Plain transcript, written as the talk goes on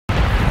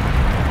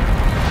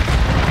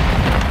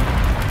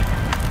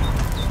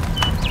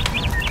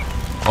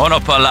Ono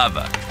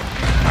palava.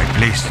 My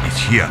place is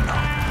here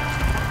now.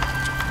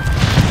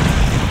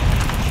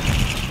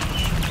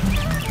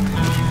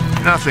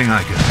 Nothing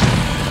I can do.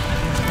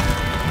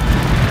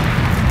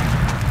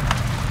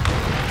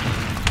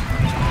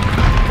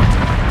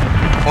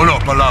 Ono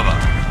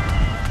palava.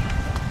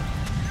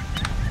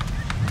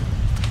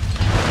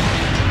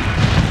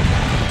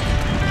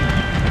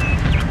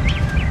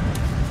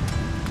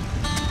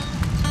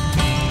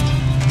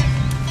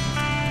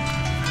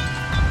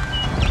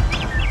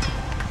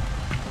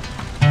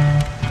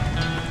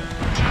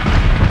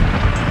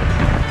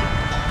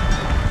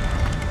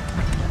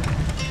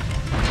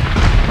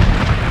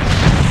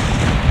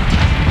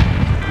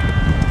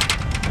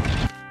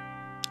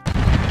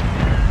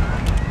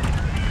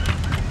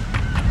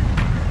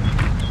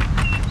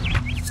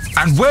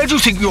 And where do you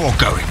think you're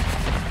going?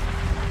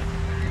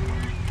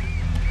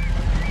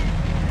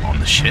 On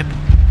the ship?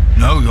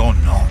 No, you're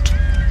not.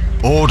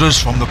 Orders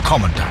from the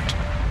Commandant.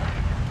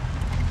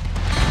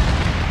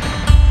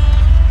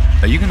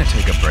 Are you going to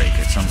take a break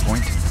at some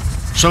point?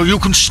 So you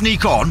can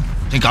sneak on?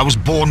 Think I was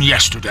born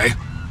yesterday?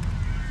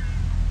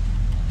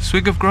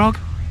 Swig of grog?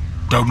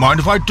 Don't mind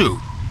if I do.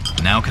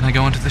 Now can I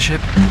go onto the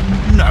ship?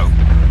 No.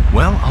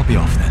 Well, I'll be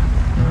off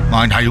then.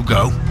 Mind how you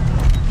go?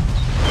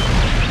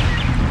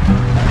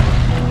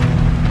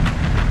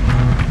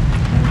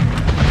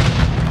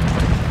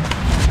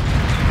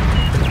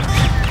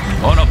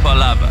 Ono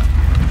palava.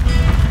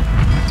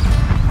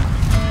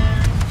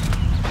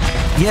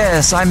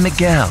 Yes, I'm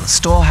Miguel,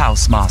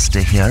 storehouse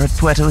master here at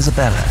Puerto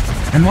Isabella.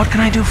 And what can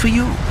I do for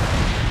you?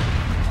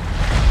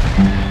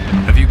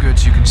 Have you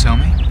goods you can sell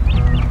me?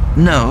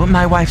 No,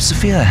 my wife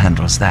Sophia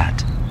handles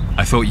that.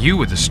 I thought you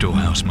were the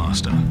storehouse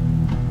master.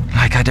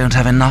 Like I don't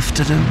have enough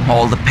to do,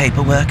 all the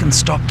paperwork and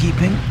stock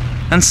keeping.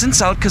 And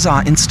since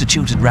Alcazar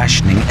instituted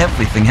rationing,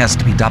 everything has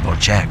to be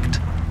double-checked.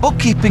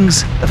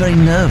 Bookkeeping's a very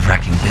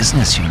nerve-wracking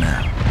business, you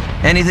know.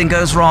 Anything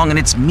goes wrong and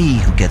it's me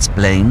who gets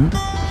blamed.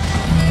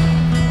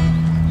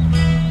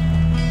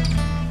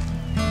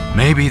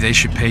 Maybe they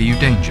should pay you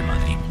danger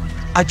money.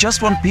 I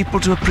just want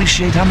people to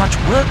appreciate how much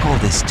work all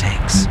this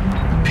takes.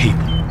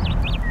 People.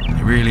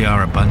 They really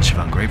are a bunch of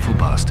ungrateful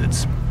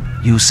bastards.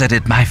 You said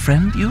it, my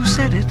friend, you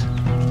said it.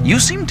 You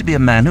seem to be a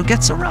man who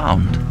gets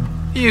around.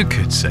 You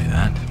could say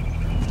that.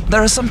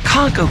 There are some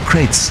cargo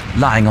crates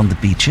lying on the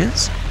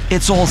beaches.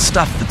 It's all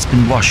stuff that's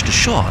been washed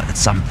ashore at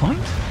some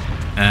point.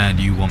 And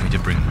you want me to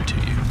bring them to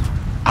you?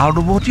 I'll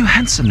reward you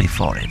handsomely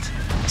for it.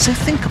 So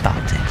think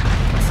about it.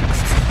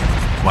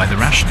 Why the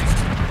rationing?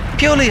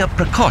 Purely a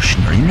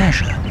precautionary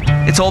measure.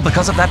 It's all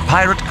because of that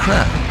pirate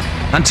Crow.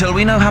 Until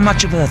we know how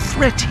much of a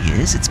threat he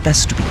is, it's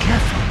best to be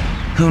careful.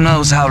 Who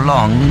knows how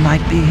long we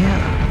might be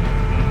here.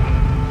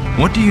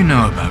 What do you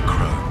know about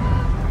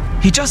Crow?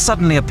 He just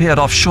suddenly appeared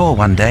offshore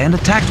one day and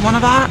attacked one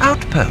of our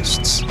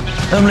outposts.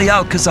 Only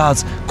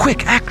Alcazar's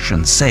quick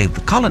action saved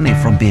the colony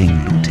from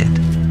being looted.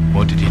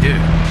 What did he do?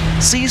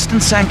 Seized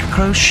and sank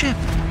Crow's ship.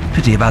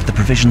 Pity about the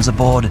provisions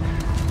aboard.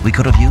 We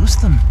could have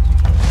used them.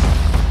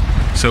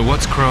 So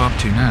what's Crow up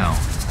to now?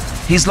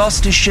 He's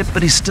lost his ship,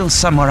 but he's still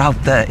somewhere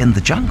out there in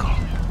the jungle.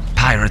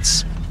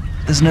 Pirates.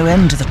 There's no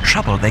end to the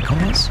trouble they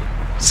cause.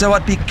 So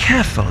I'd be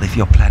careful if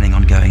you're planning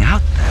on going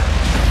out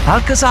there.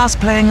 Alcazar's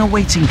playing a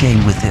waiting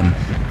game with him.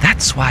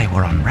 That's why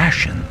we're on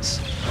rations.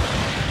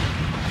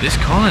 This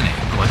colony,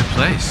 quite a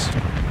place.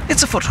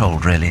 It's a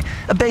foothold, really.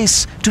 A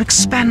base to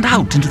expand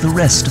out into the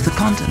rest of the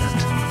continent.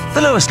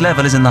 The lowest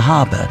level is in the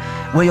harbor,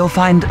 where you'll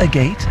find a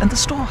gate and the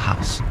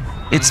storehouse.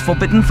 It's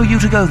forbidden for you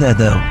to go there,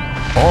 though,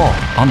 or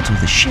onto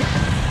the ship.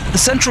 The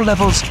central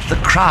level's the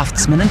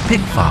craftsmen and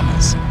pig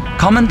farmers.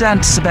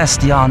 Commandant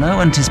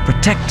Sebastiano and his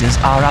protectors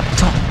are up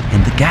top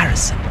in the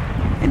garrison.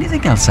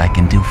 Anything else I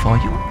can do for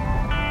you?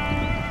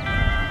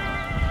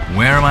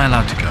 Where am I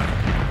allowed to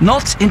go?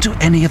 Not into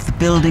any of the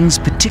buildings,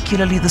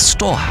 particularly the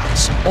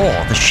storehouse or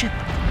the ship.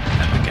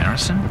 And the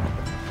garrison?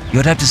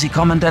 You'd have to see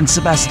Commandant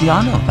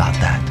Sebastiano about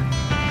that.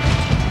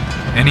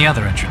 Any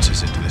other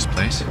entrances into this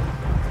place?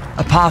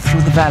 A path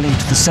through the valley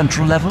to the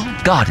central level,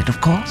 guarded, of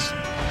course.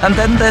 And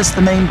then there's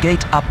the main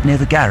gate up near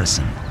the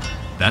garrison.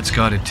 That's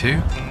guarded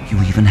too?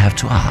 You even have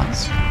to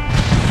ask.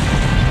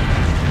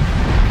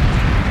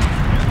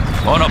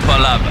 Ono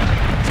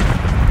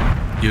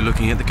palava. You're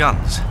looking at the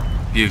guns?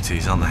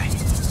 Beauties, aren't they?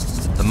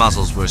 The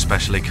muzzles were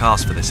especially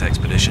cast for this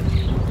expedition.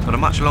 Got a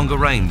much longer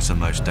range than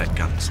most deck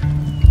guns.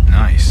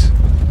 Nice.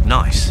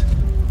 Nice?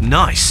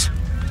 Nice?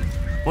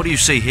 What do you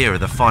see here are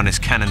the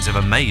finest cannons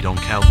ever made on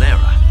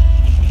Caldera.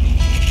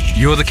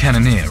 You're the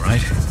cannoneer,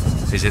 right?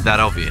 Is it that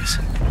obvious?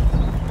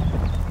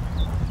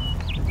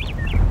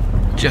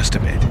 Just a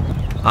bit.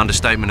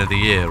 Understatement of the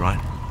year, right?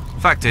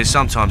 Fact is,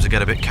 sometimes I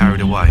get a bit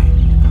carried away.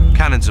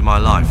 Cannons are my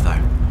life,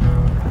 though.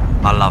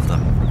 I love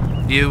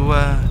them. You,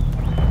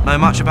 know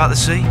much about the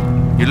sea?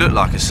 You look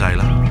like a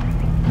sailor.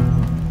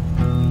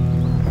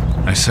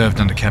 I served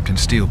under Captain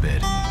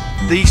Steelbeard.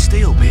 The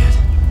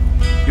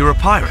Steelbeard? You're a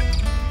pirate?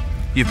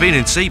 You've been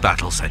in sea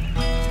battles, then?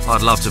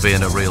 I'd love to be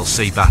in a real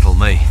sea battle,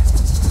 me.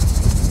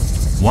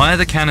 Why are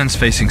the cannons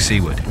facing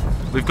seaward?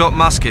 We've got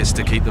muskets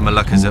to keep the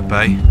Moluccas at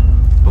bay.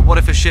 But what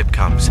if a ship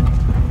comes?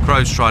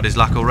 Crow's tried his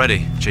luck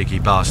already, cheeky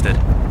bastard.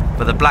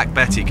 But the Black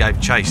Betty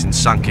gave chase and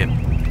sunk him.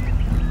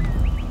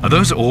 Are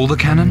those all the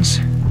cannons?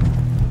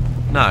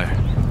 No,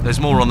 there's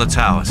more on the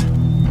towers.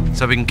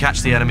 So we can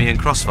catch the enemy in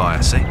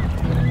crossfire, see?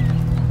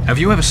 Have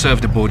you ever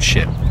served aboard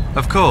ship?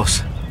 Of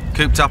course.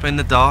 Cooped up in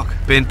the dark,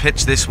 being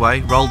pitched this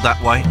way, rolled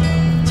that way.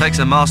 Takes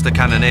a master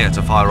cannoneer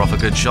to fire off a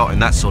good shot in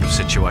that sort of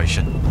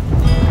situation.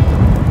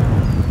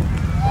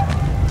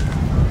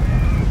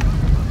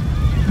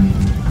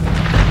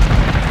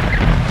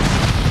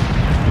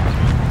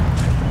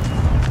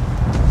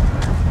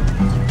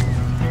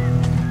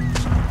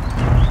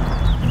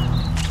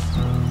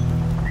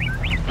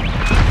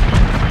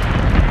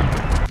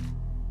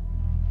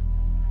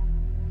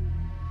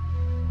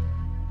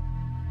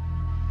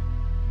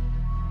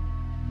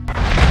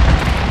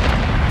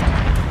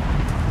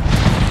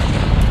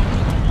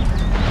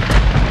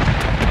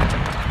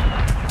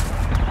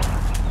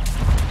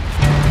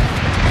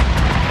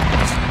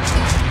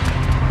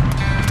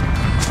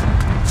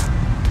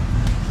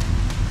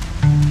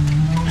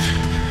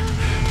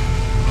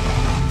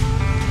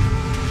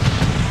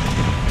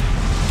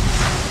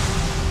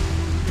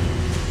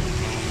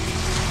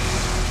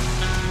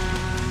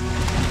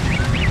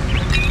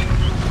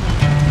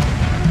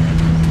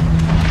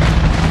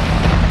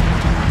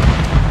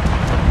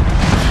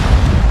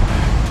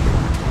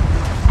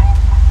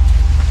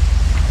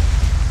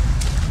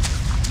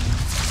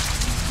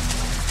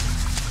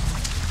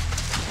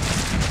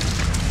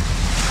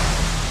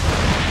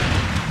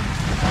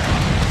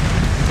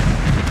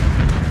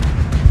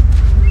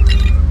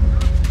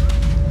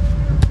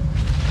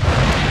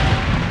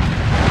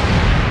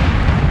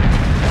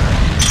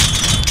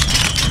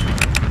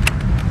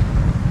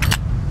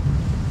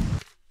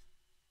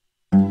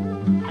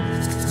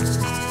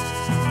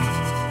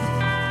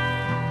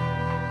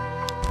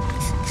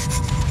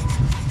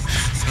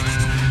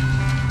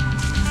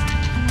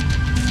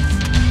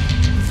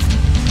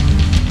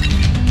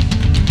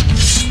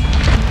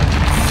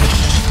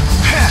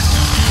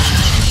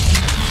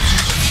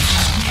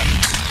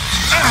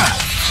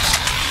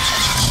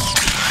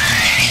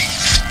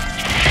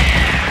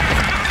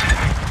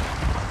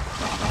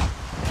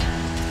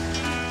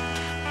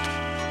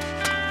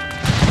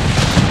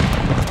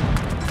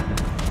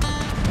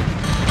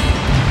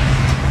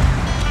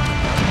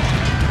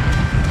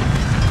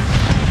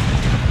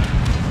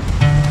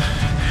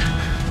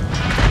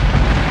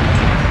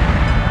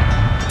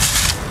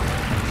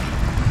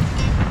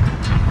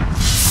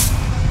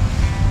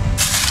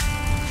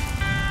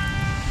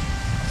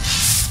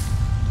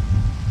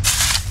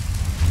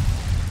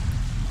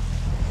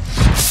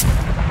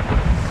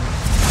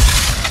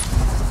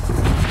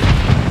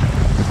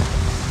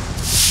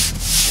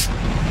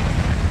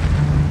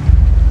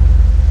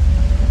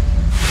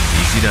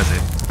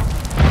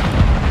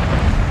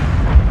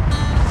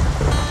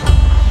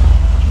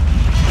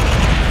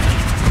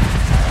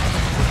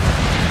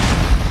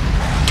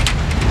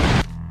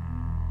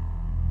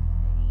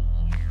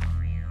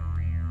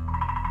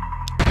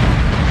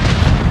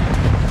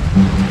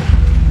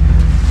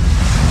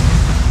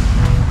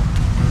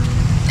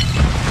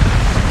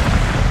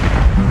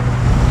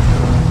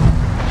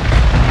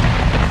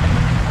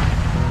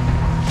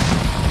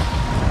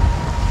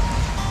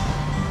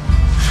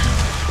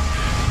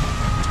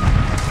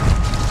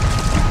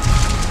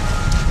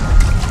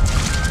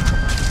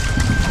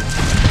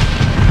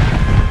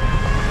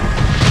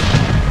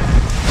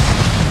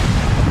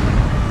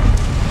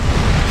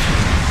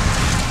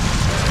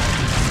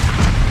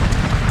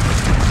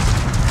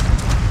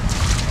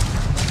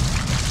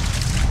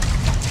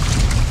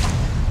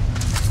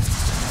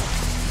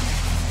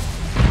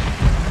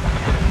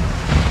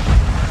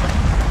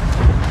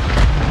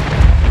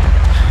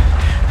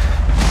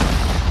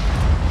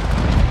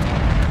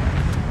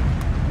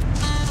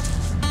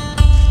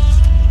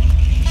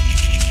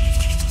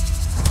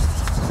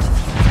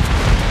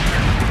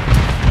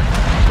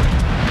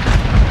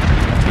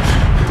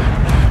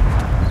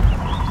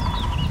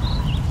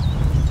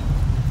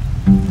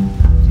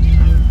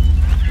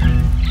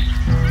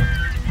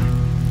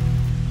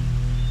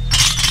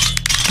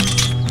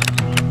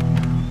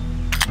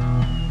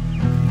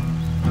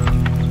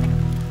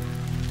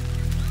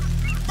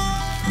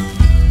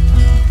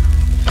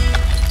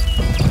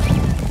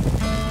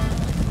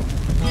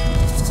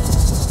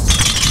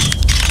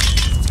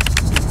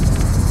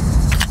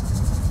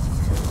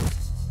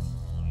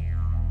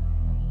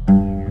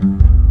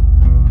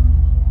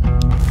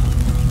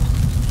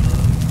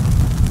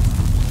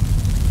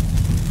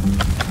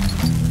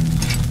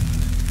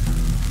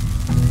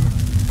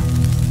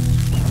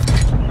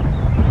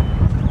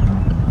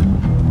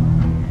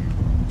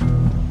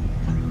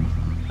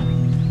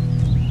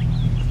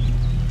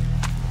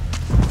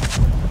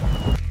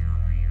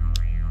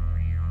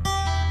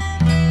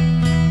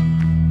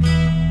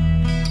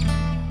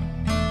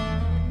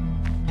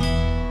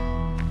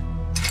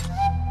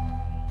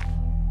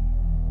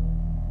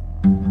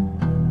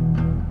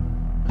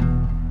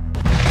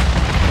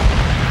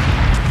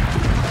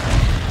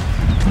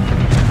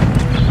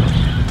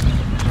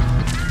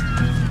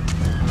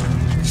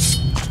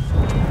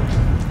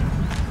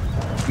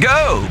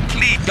 Go!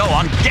 Please, go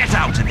on, get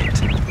out of it!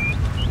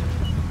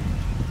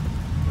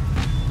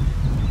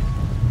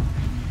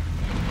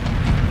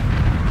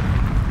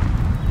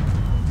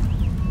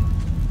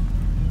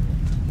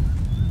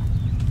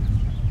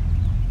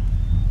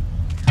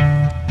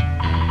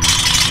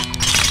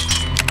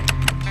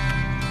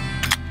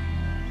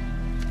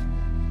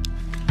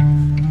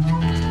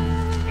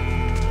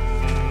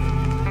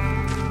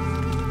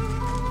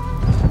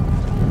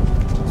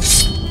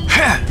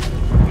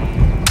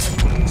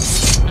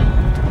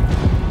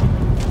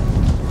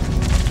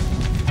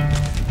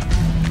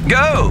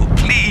 Go,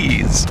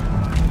 please.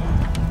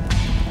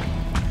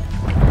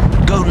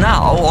 Go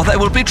now, or there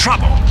will be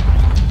trouble.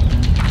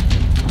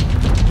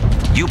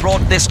 You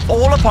brought this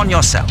all upon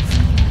yourself.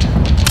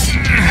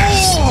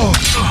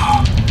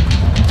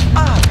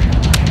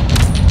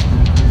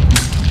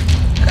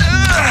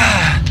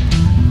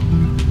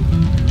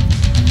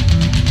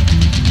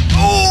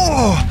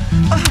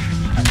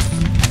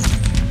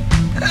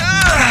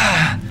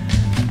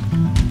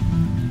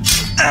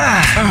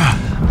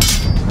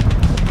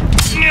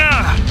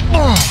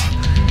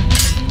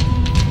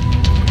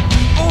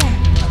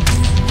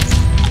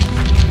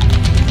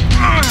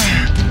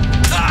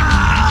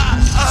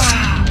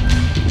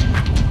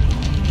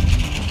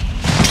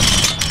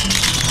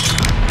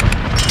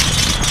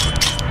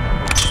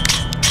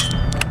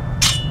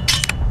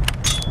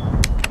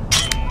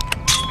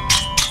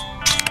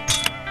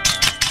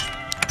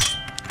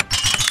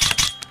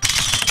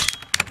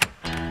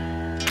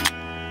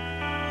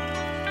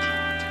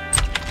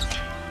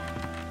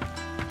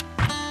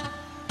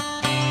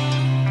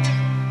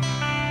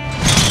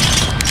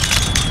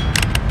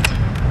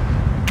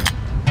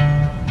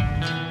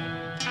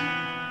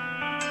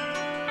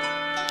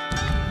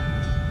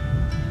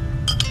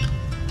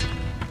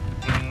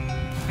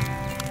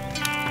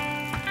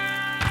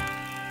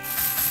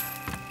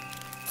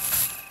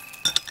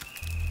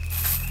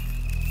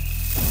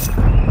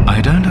 I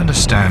don't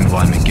understand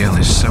why Miguel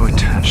is so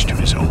attached to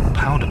his old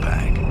powder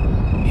bag.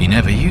 He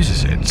never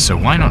uses it, so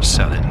why not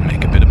sell it and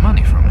make a bit of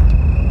money from it?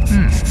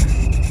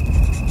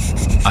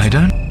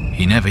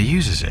 He never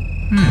uses it.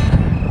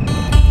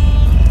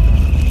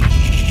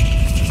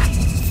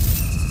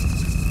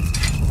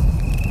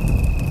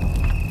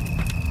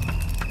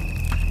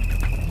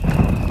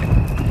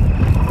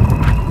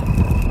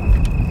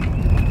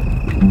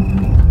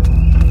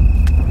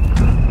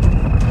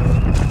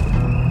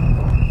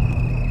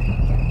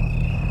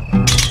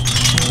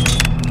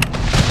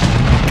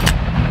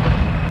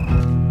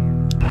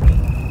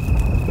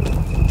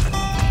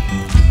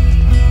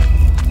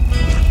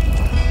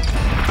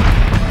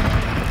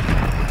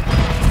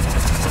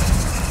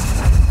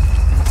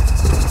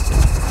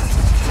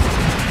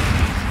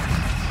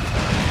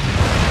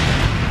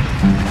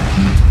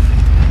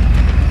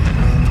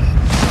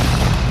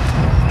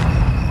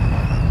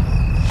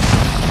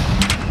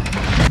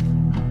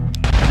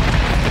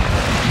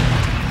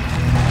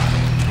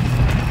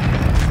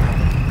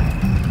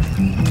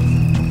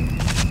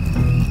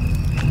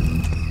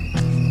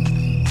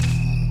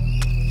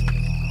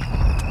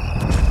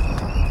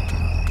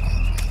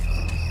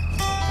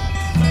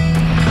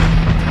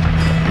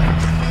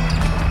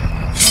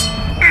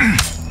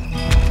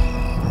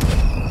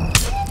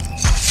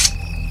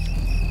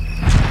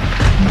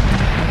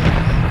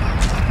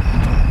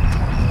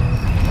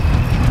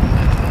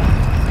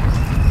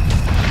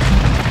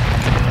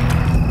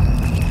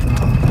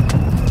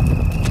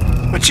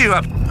 What you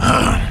up?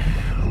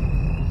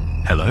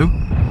 Hello?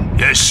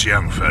 Yes,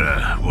 young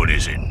fella. What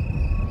is it?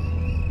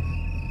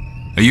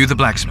 Are you the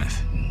blacksmith?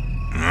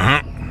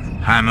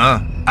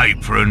 Hammer,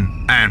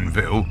 apron,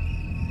 anvil.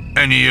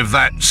 Any of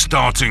that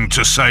starting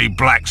to say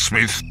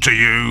blacksmith to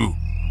you?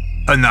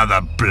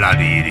 Another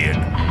bloody idiot.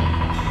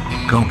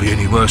 Can't be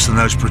any worse than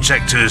those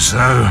protectors,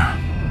 though.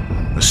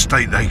 The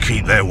state they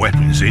keep their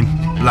weapons in.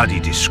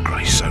 Bloody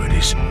disgrace, so it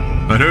is.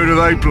 And who do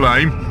they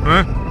blame,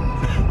 huh?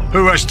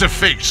 Who has to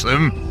fix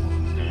them?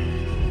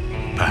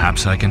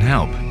 Perhaps I can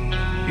help.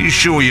 You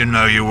sure you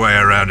know your way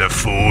around a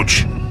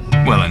forge?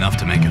 Well enough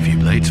to make a few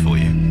blades for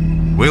you.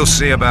 We'll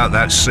see about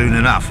that soon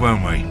enough,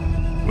 won't we?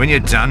 When you're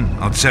done,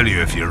 I'll tell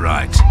you if you're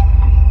right.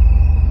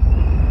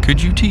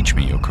 Could you teach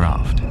me your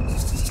craft?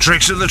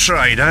 Tricks of the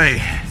trade, eh?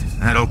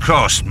 That'll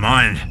cost,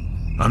 mind.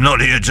 I'm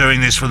not here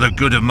doing this for the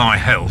good of my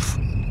health.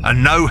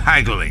 And no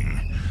haggling.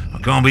 I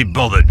can't be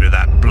bothered with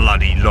that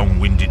bloody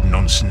long-winded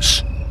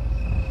nonsense.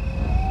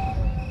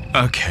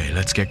 Okay,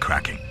 let's get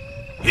cracking.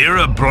 Here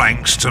are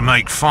blanks to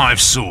make 5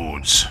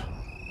 swords.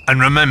 And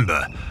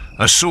remember,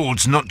 a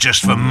sword's not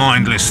just for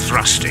mindless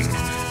thrusting.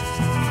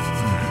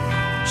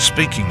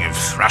 Speaking of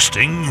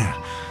thrusting,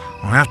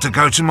 I'll have to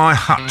go to my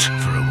hut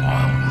for a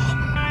while.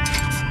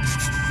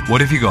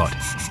 What have you got?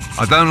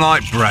 I don't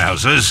like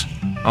browsers.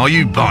 Are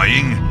you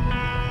buying?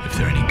 If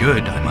they're any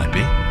good, I might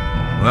be.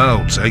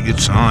 Well, take your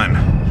time.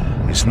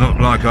 It's not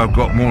like I've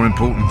got more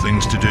important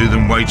things to do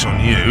than wait on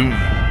you.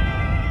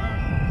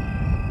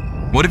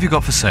 What have you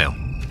got for sale?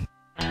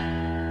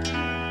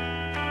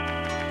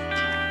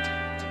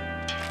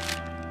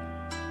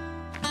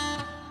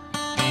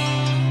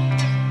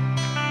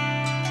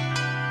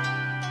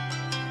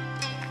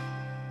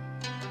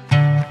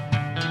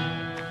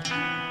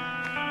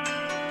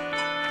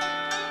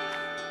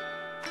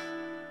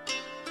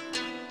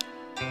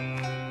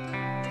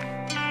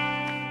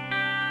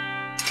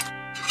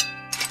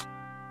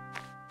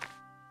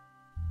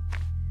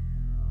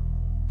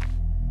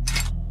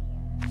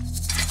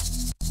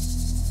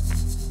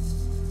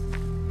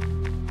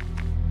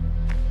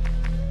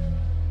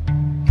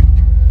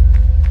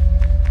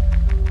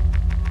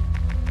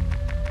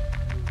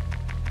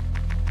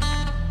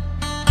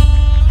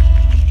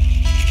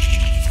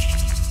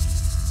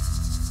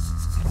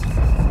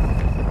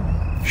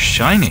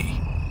 Shiny.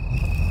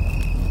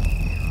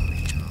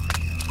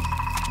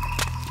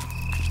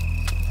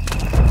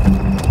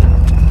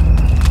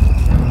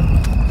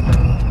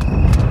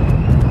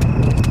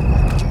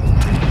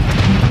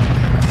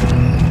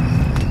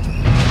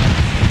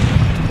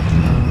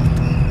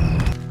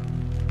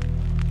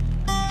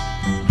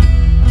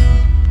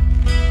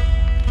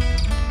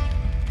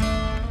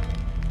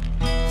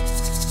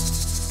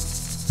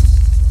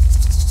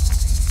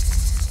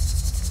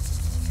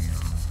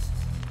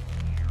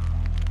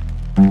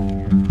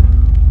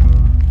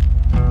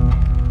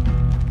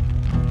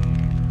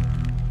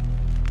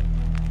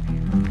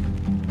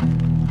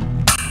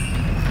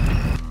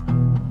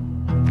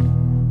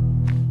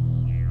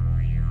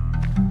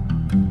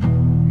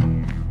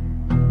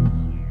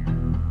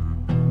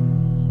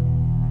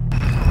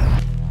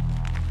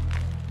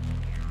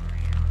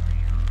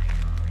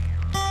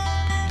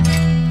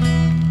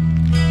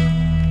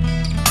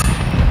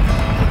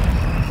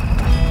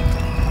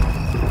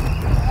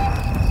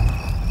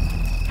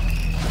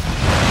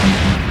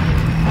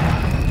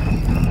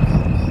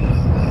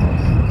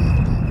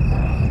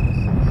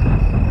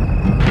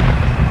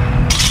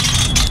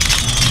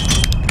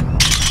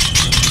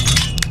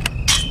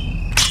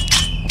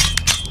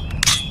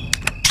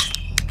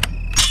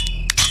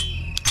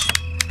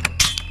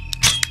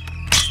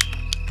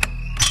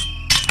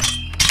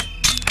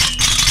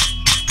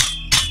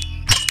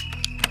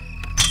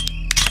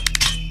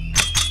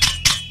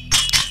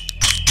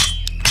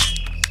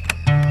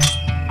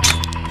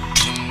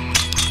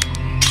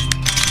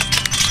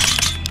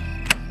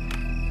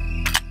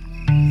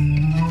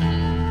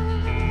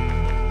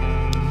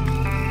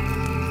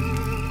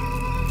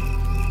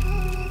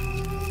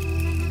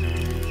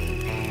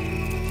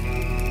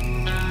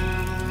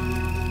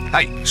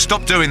 Hey,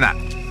 stop doing that.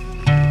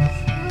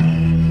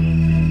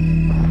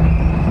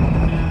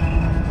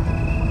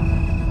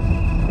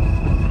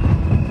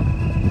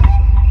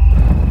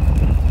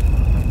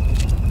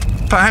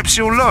 Perhaps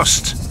you're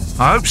lost.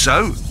 I hope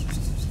so.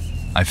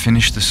 I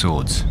finished the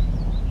swords.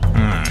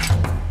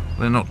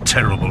 They're not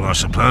terrible, I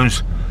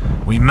suppose.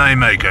 We may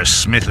make a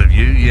smith of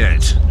you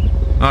yet.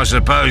 I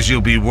suppose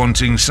you'll be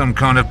wanting some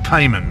kind of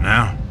payment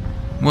now.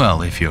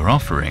 Well, if you're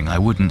offering, I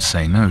wouldn't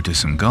say no to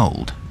some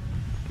gold.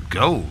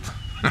 Gold?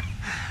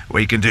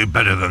 We can do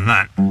better than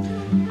that.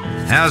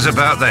 How's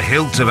about the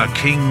hilt of a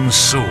king's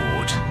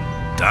sword?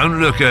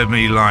 Don't look at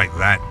me like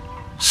that.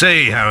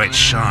 See how it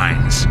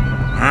shines.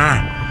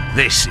 Huh?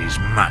 This is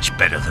much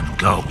better than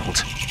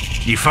gold.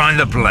 You find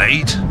the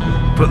blade,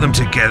 put them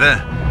together,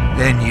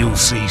 then you'll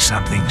see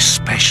something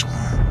special.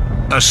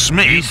 A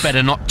smith, You'd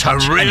better not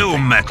touch a real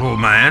anything. metal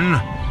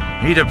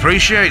man. He'd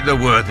appreciate the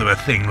worth of a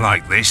thing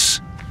like this.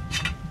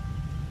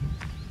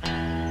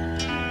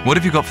 What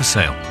have you got for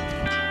sale?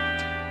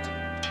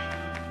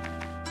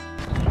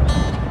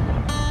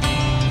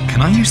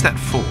 Can I use that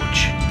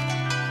forge?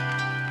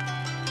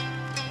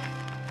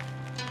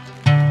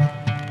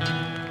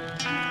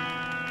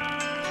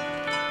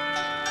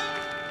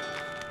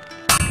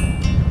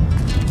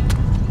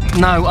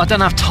 No, I don't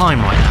have time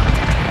right now.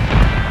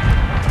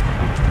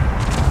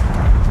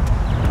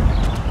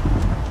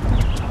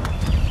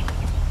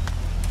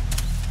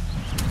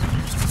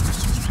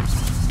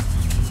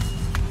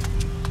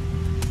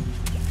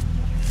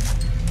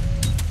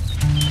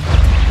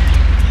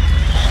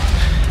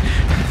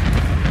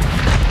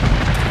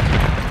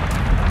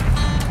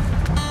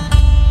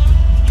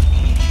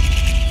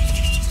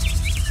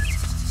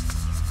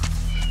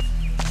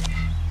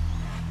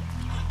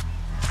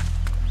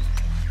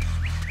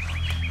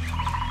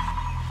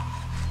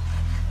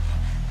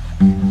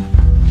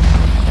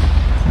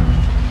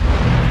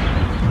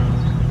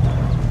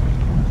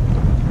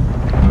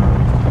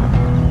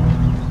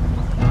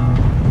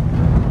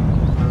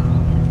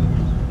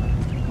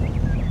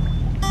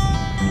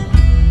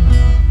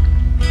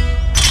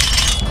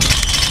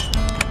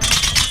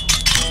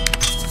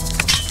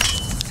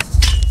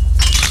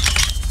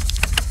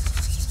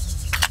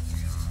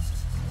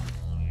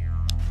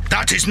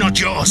 That is not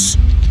yours.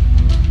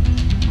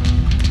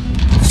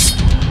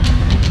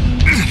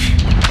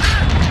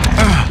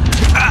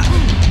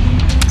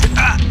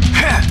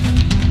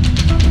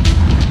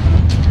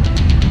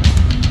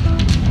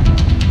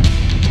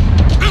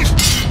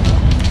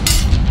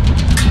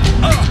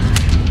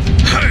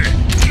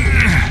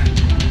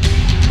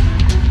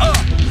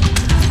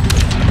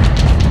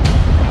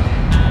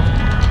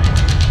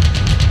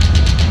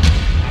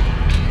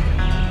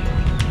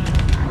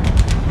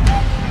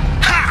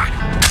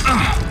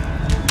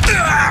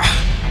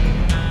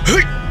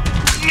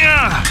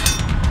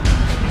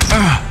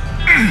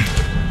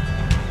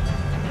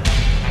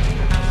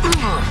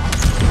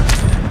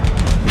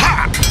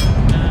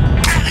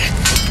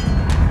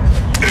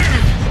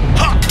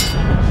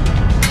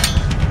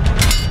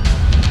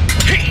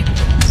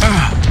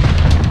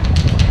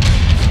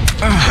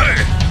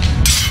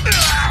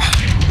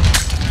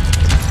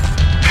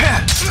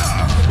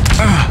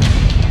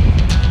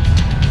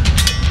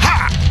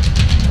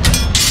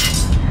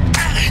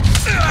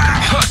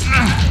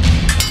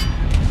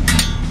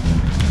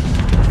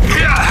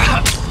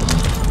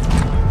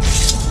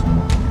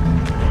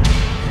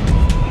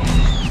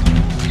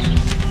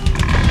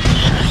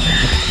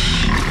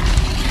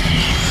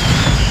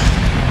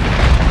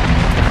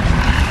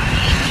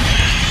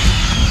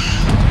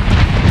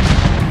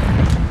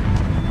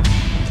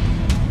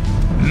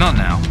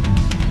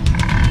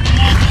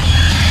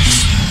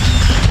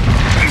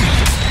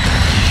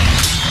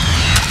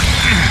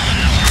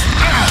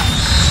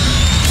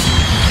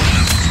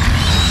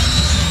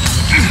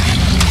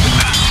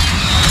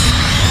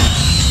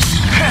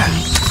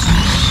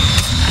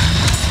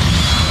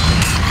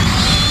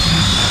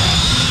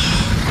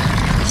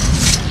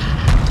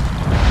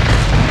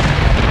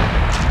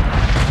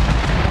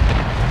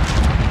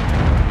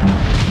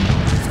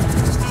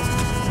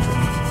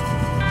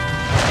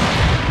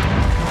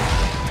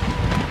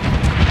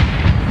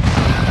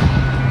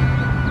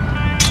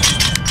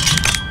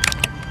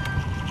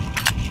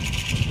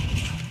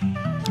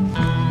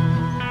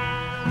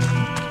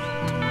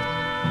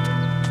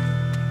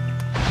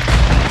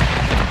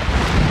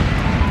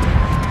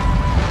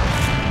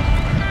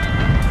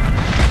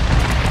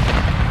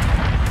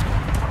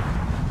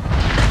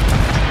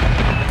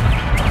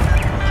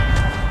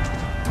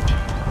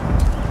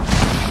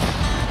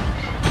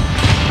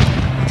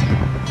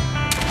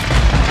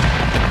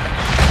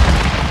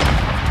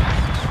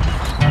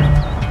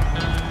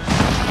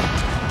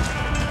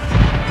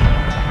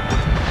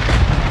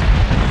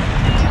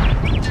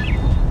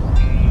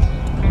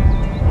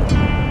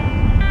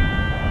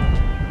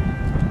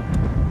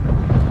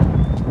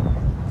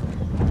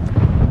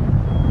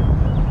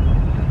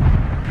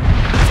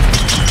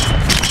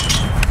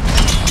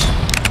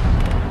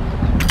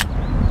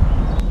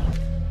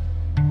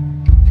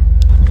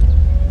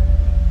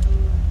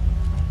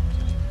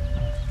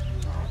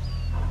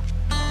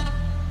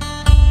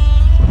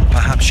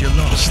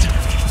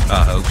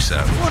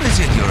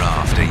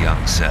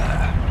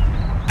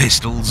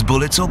 Pistols,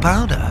 bullets, or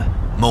powder?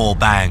 More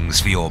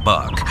bangs for your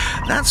buck.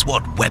 That's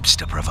what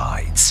Webster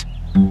provides.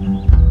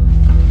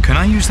 Can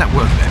I use that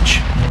workbench?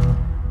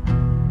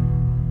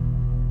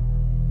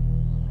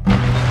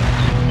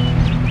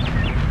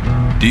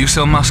 Do you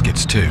sell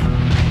muskets too?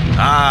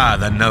 Ah,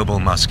 the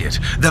noble musket.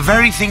 The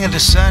very thing a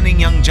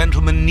discerning young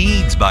gentleman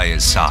needs by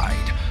his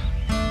side.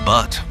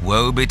 But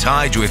woe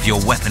betide you if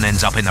your weapon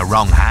ends up in the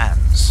wrong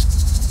hands.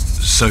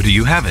 So do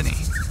you have any?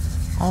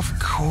 Of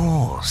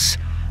course.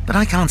 But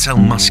I can't sell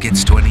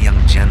muskets to any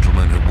young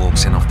gentleman who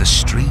walks in off the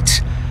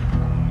street.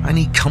 I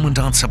need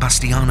Commandant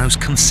Sebastiano's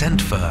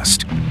consent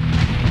first.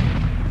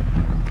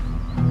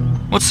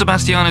 What's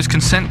Sebastiano's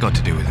consent got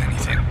to do with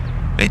anything?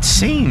 It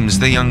seems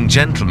the young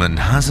gentleman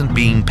hasn't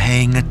been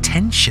paying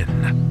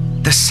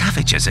attention. The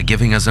savages are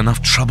giving us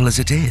enough trouble as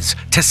it is,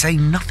 to say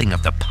nothing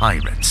of the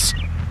pirates.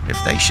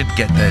 If they should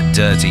get their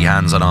dirty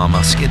hands on our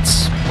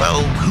muskets,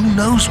 well, who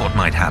knows what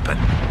might happen.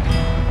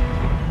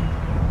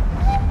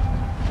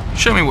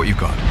 Show me what you've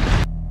got.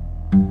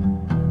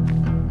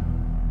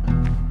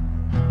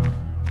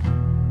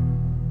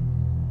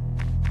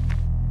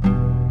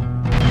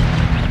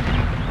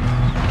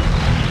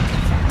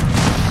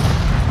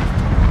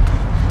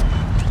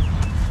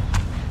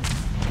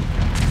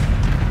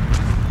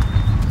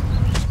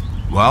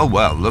 Well,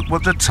 well, look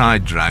what the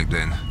tide dragged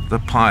in. The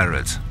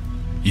pirate.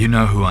 You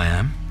know who I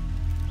am?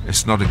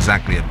 It's not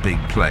exactly a big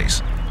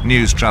place.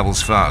 News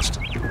travels fast.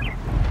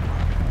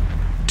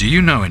 Do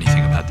you know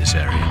anything about this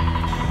area?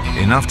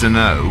 Enough to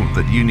know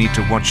that you need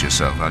to watch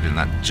yourself out in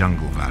that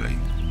jungle valley.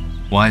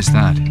 Why is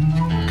that?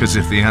 Because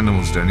if the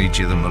animals don't eat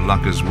you, the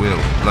Moluccas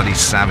will. Bloody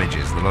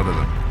savages, the lot of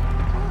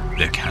them.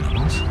 They're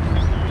cannibals?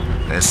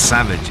 They're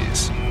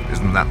savages.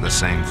 Isn't that the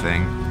same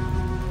thing?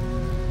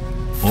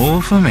 All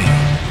for me.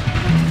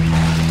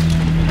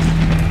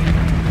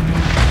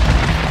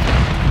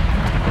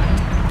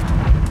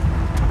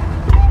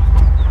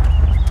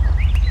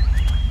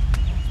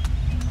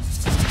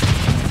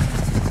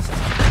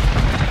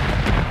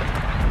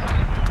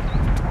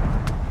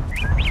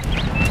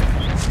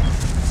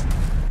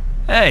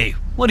 Hey,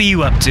 what are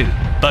you up to?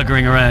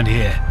 Buggering around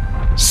here.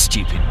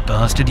 Stupid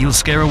bastard, you'll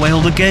scare away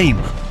all the game.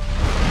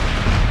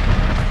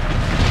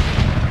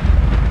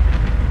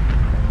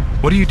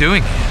 What are you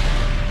doing here?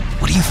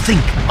 What do you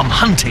think? I'm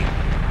hunting.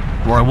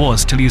 Or I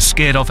was, till you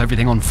scared off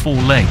everything on 4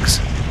 legs.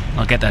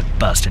 I'll get that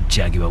bastard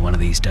jaguar one of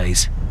these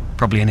days.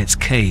 Probably in its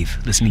cave,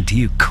 listening to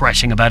you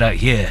crashing about out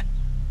here.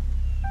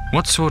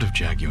 What sort of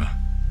jaguar?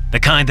 The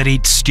kind that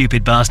eats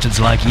stupid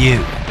bastards like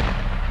you.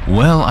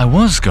 Well, I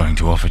was going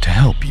to offer to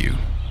help you,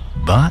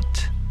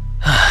 but...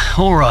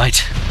 All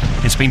right.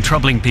 It's been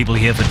troubling people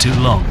here for too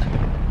long.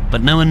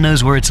 But no one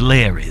knows where its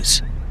lair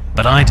is.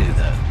 But I do,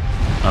 though.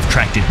 I've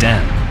tracked it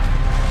down.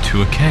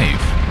 To a cave?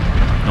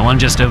 The one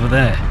just over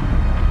there.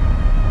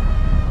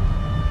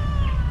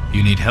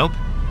 You need help?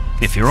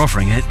 If you're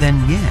offering it, then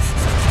yeah.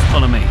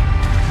 Follow me.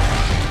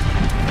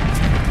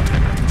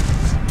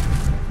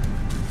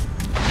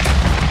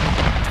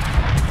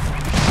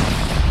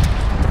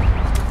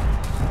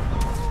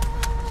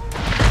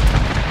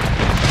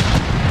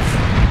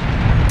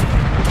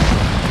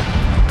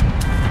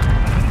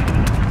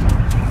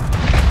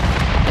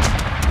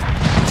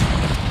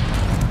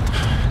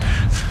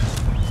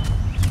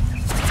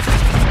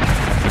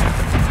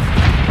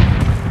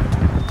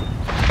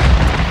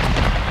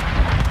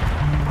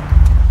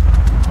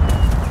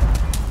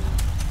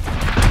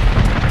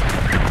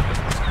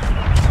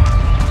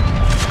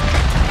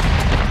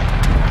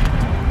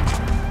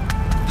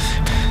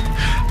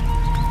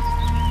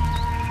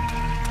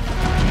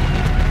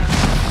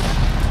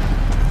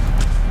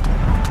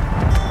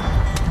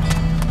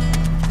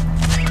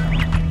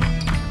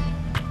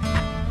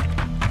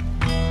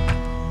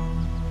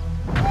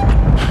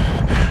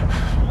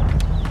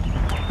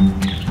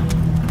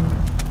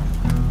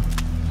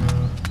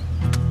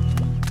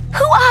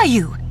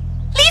 You?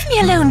 Leave me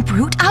alone,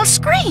 brute. I'll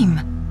scream.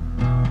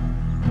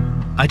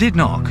 I did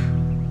knock,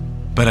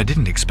 but I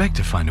didn't expect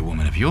to find a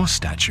woman of your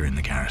stature in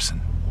the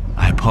garrison.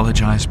 I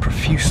apologize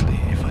profusely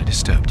if I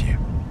disturbed you.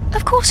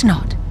 Of course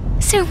not.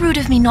 So rude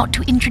of me not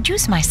to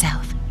introduce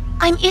myself.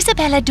 I'm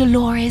Isabella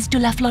Dolores de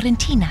la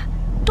Florentina,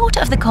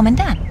 daughter of the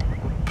Commandant.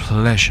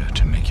 Pleasure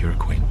to make your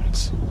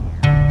acquaintance.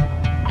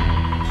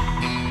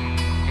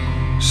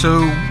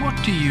 So,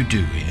 what do you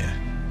do here?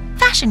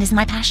 Fashion is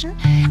my passion.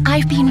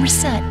 I've been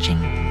researching.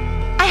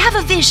 I have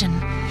a vision,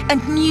 a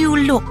new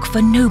look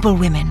for noble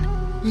women.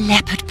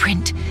 Leopard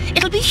print.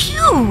 It'll be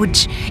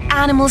huge.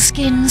 Animal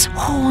skins,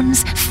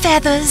 horns,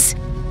 feathers.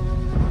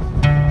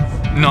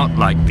 Not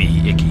like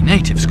the icky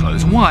natives'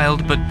 clothes.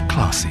 Wild, but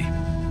classy.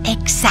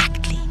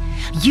 Exactly.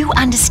 You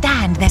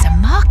understand there's a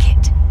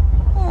market.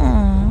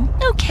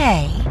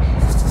 Okay.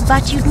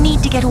 But you'd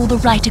need to get all the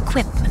right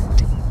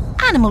equipment.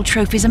 Animal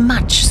trophies are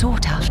much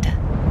sought after.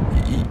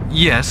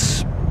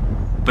 Yes,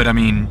 but I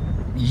mean,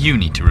 you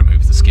need to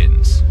remove the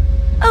skins.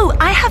 Oh,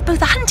 I have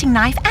both a hunting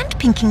knife and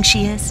pinking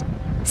shears.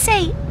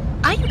 Say,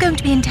 are you going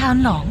to be in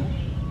town long?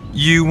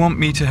 You want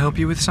me to help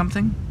you with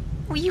something?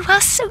 You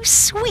are so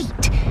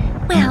sweet.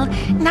 Well,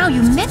 now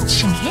you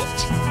mention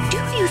it, do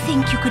you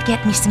think you could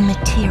get me some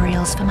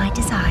materials for my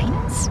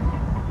designs?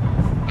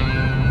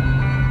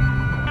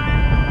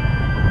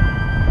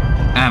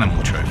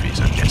 Animal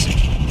trophies, I'm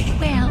guessing.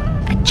 Well,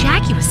 a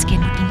jaguar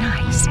skin would be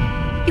nice.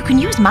 You can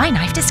use my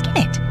knife to skin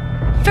it.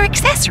 For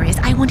accessories,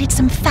 I wanted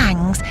some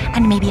fangs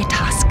and maybe a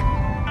tusk.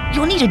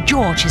 You'll need a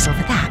jaw chisel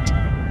for that.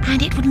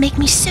 And it would make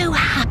me so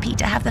happy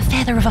to have the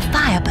feather of a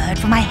firebird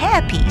for my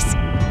hairpiece.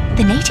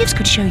 The natives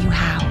could show you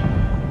how.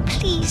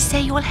 Please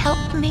say you'll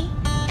help me.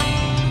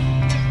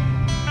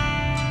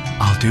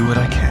 I'll do what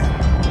I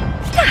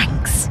can.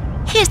 Thanks.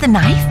 Here's the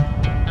knife.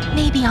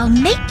 Maybe I'll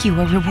make you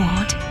a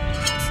reward.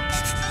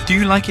 Do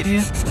you like it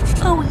here?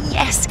 Oh,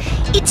 yes.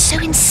 It's so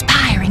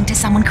inspiring to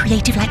someone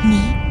creative like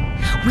me.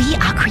 We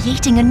are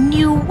creating a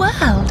new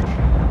world.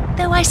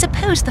 Though I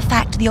suppose the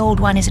fact the old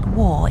one is at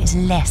war is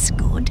less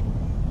good.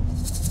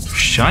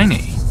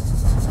 Shiny.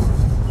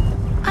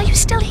 Are you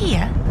still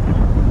here?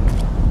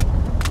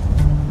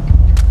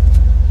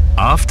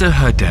 After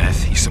her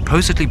death, he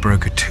supposedly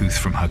broke a tooth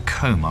from her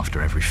comb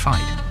after every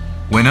fight.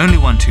 When only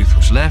one tooth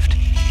was left,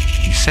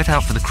 he set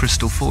out for the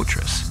Crystal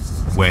Fortress,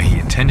 where he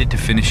intended to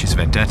finish his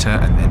vendetta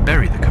and then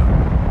bury the comb.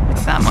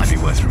 That might be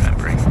worth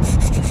remembering.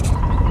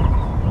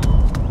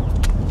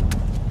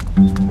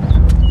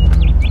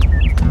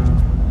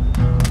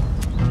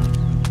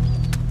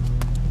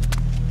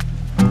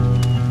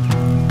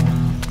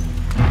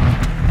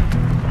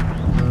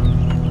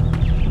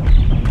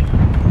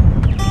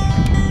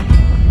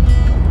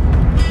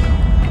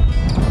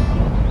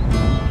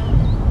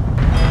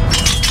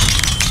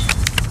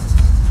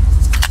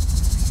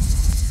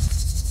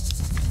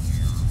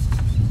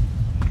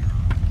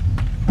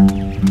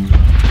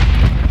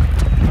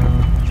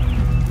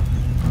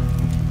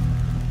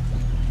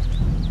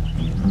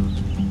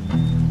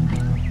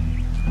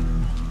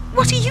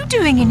 What are you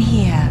doing in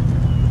here?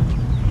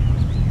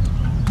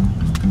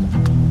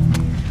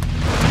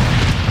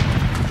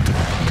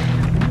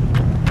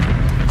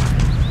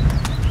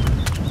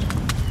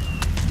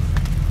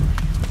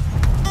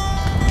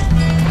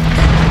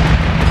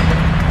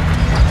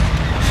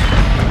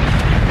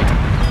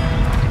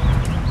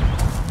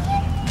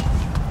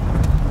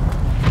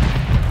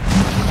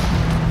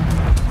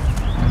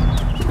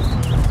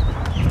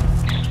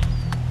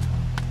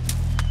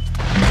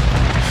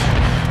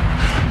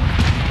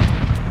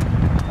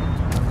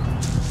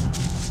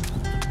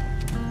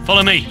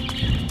 Follow me.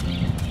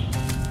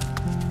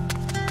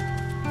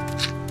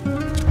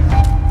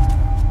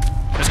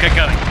 Let's get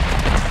going.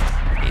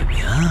 Here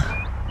we are.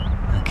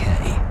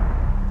 Okay.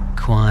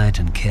 Quiet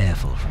and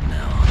careful from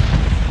now on.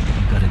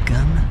 You got a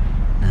gun?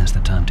 Now's the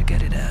time to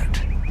get it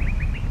out.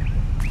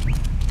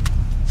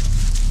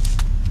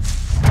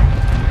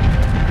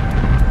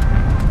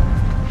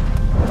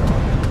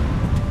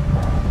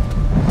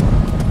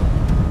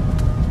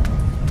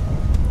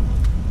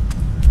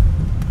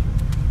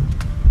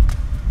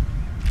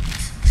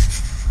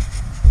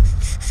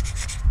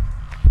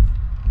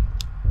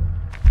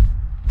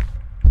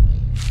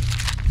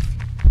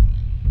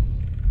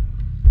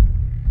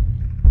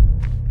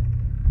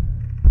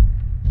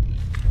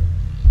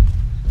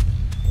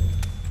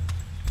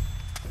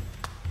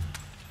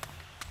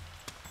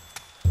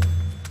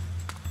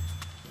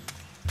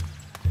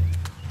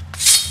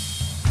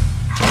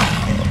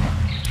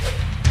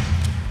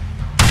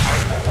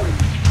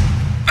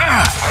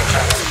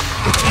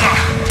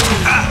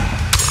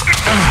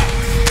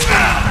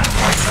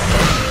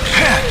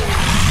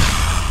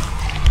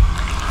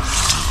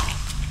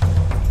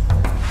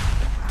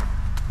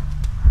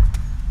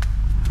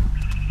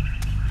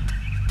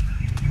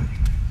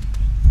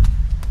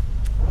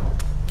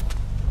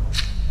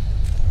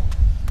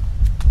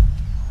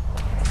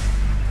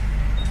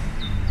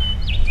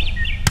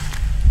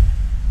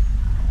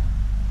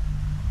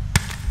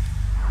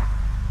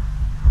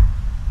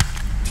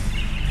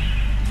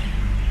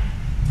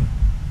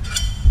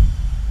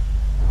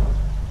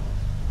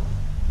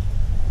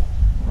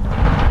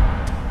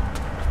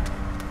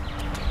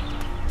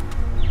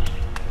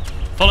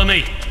 Follow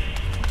me.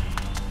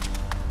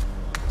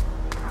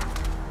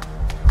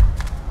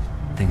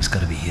 Thing's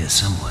gotta be here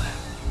somewhere.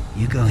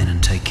 You go in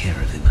and take care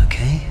of him,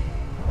 okay?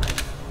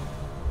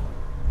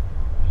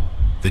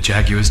 The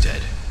Jaguar's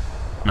dead.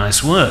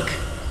 Nice work.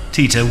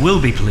 Tito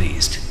will be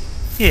pleased.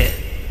 Here,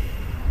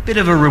 bit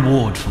of a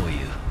reward for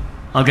you.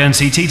 I'll go and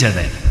see Tito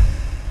then.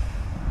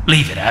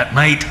 Leave it out,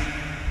 mate.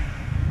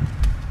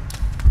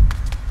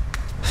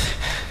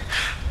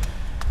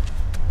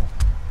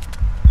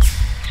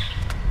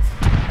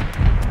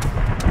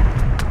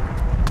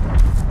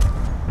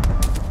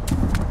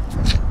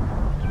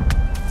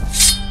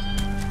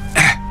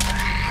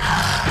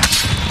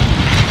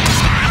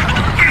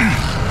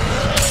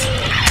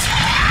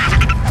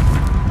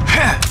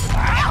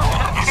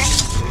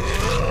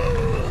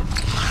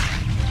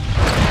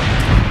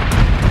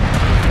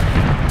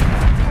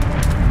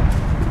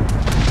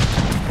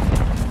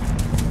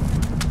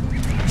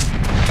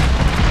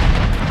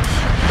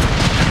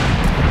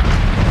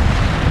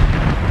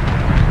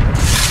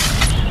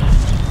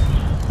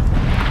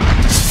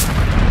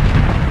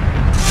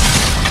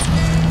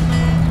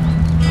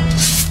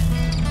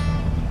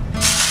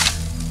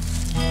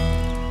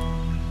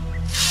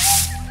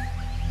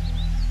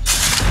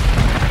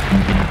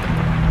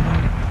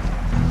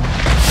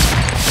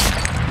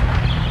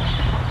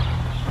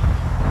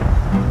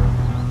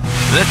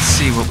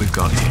 you've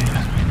got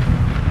here.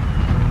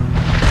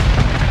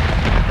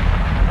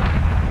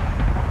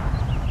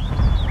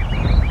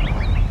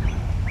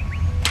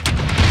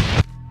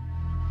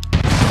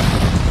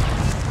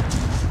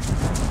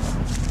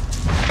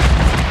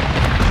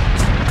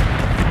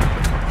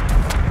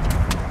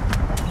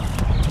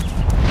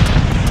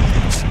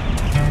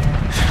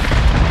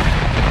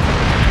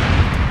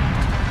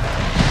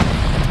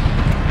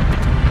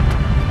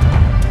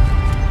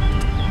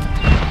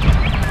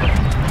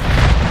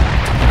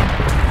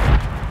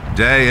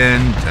 Day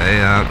in,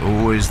 day out,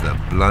 always the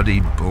bloody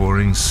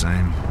boring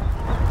same.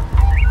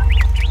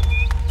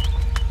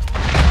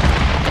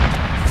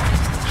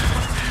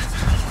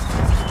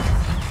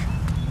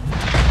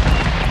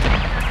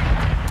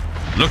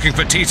 Looking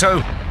for Tito?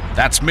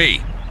 That's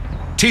me.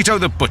 Tito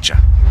the Butcher.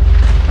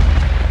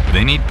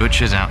 They need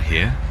butchers out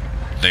here?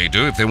 They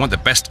do if they want the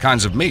best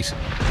kinds of meat.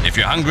 If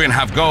you're hungry and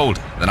have gold,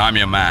 then I'm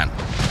your man.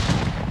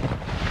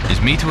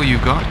 Is meat all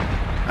you've got?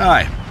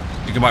 Aye.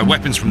 You can buy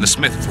weapons from the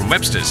smith from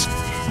Webster's.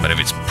 But if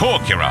it's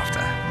pork you're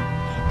after...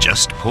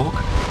 Just pork?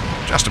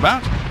 Just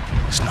about.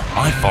 It's not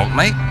my fault,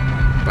 mate.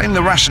 Blame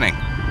the rationing.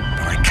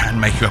 But I can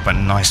make you up a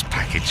nice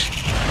package.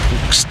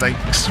 Pork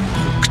steaks,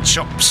 pork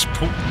chops,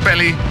 pork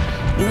belly,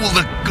 all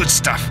the good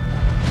stuff.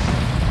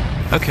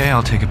 Okay,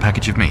 I'll take a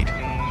package of meat.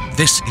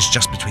 This is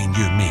just between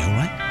you and me, all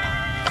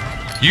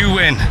right? You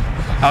win.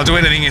 I'll do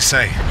anything you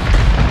say.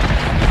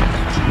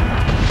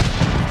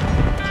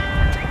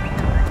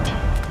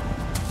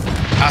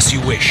 As you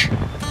wish.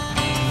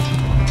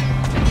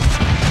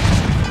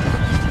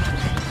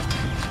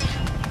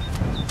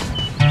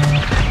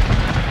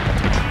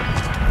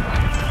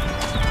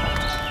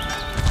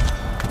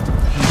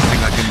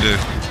 Nothing I can do.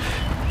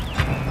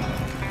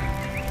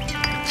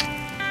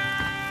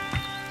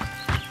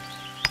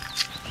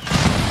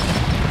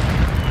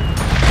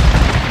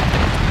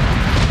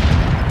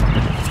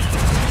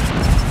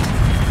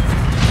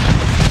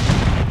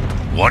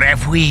 What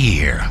have we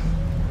here?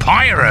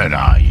 Pirate,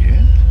 are you?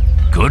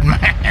 Good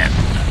man.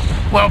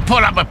 Well, pull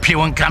up a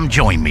pew and come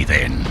join me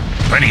then.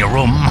 Plenty of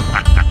room.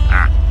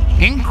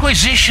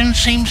 Inquisition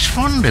seems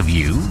fond of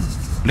you.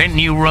 Letting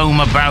you roam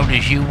about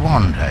as you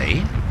want,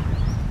 eh?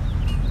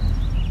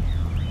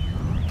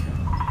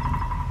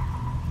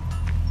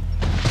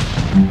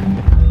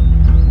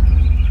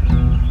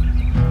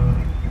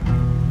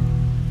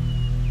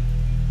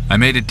 I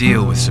made a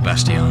deal with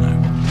Sebastiano.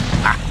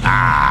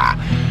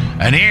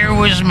 And here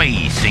was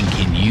me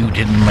thinking you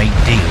didn't make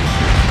deals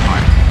with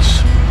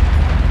pirates.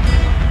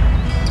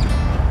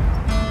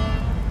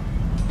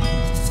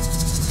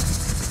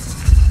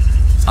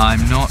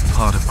 I'm not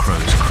part of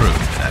Crow's crew,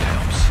 if that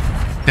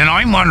helps. Then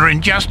I'm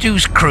wondering just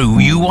whose crew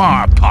you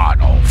are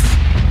part of.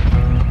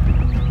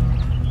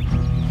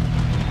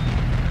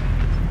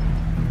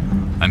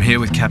 I'm here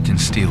with Captain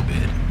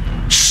Steelbeard.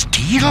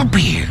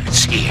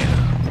 Steelbeard's here.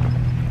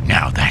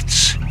 Now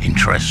that's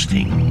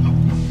interesting.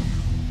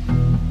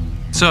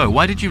 So,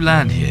 why did you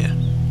land here?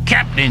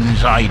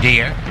 Captain's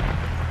idea.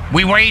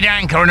 We weighed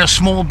anchor in a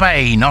small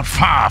bay not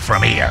far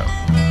from here.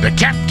 The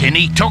captain,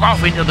 he took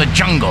off into the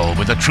jungle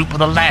with a troop of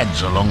the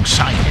lads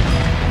alongside him.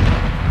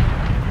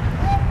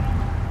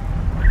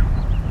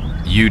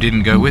 You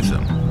didn't go with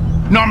them?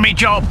 Not me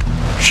job.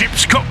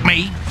 Ship's cook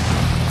me.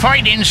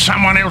 Fighting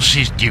someone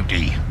else's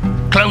duty.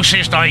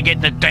 Closest I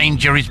get to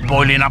danger is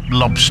boiling up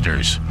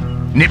lobsters.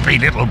 Nippy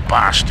little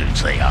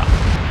bastards they are.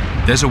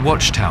 There's a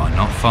watchtower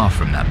not far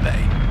from that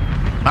bay.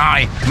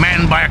 Aye,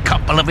 manned by a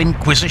couple of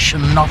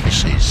Inquisition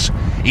novices.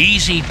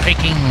 Easy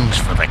pickings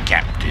for the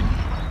captain.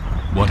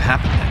 What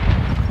happened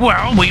then?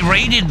 Well, we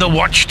raided the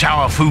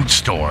watchtower food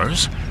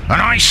stores,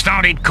 and I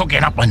started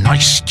cooking up a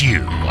nice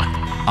stew.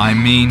 I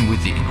mean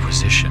with the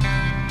Inquisition.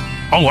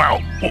 Oh,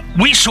 well,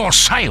 we saw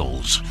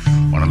sails.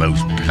 One of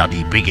those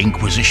bloody big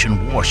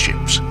Inquisition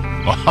warships.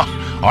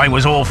 I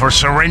was all for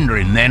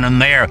surrendering then and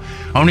there,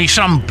 only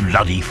some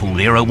bloody fool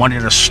here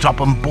wanted to stop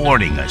them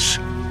boarding us.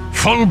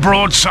 Full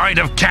broadside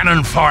of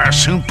cannon fire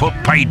soon put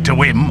paid to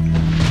him,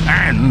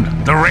 and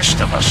the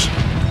rest of us.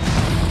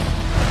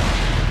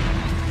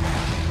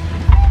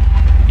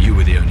 You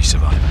were the only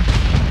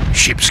survivor.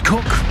 Ship's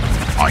cook.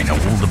 I know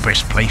all the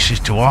best places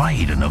to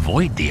hide and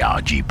avoid the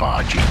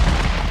argy-bargy.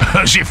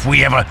 As if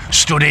we ever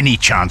stood any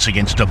chance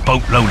against a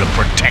boatload of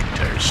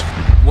protectors.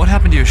 What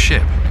happened to your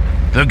ship?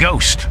 The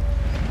Ghost.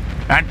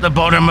 At the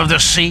bottom of the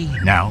sea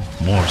now,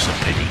 more's the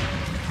pity.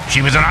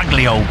 She was an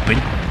ugly old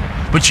bit,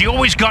 but she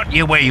always got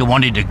you where you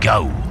wanted to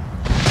go.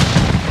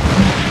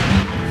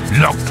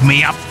 Locked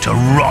me up to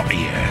rot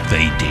here,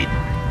 they did.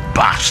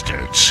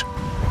 Bastards.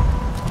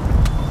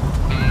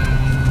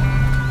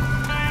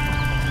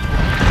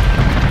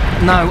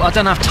 No, I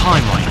don't have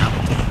time right now.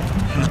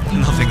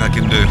 Nothing I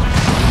can do.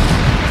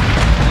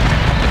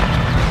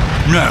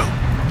 No,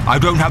 I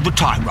don't have the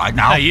time right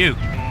now. Hey, you.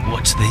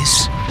 What's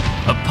this?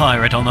 A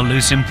pirate on the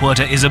loose in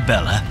Puerto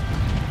Isabella?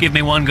 Give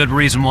me one good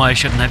reason why I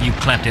shouldn't have you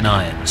clapped in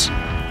irons.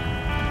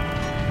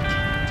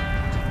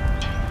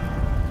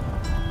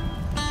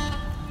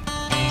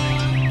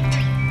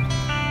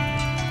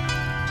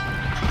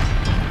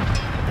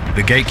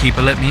 The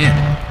gatekeeper let me in.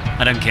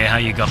 I don't care how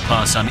you got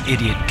past some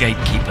idiot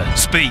gatekeeper.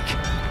 Speak!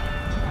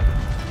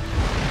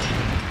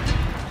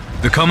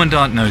 The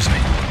Commandant knows me.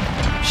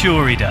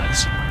 Sure he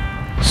does.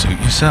 Suit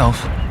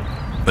yourself.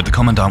 But the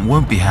Commandant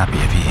won't be happy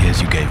if he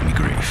hears you gave me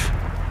grief.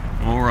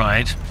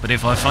 Alright, but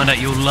if I find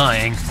out you're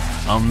lying,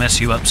 I'll mess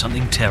you up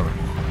something terrible.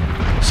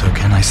 So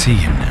can I see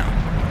him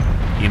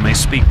now? You may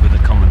speak with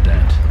the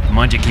Commandant.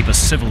 Mind you keep a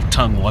civil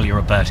tongue while you're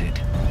about it.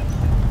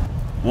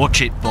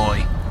 Watch it,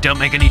 boy. Don't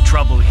make any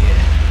trouble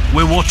here.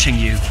 We're watching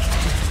you.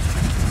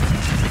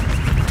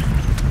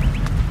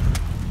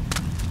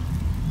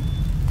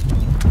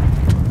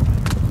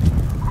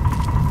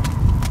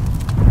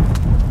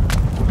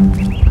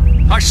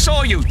 I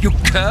saw you, you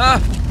cur!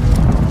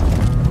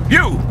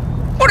 You!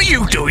 What are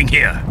you doing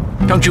here?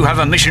 Don't you have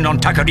a mission on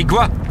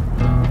Tacarigua?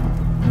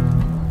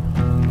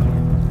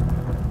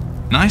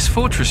 Nice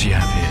fortress you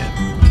have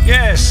here.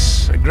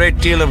 Yes, a great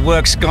deal of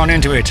work's gone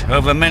into it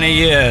over many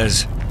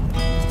years.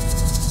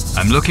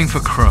 I'm looking for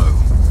Crow.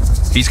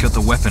 He's got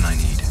the weapon I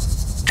need.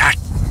 That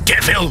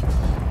devil!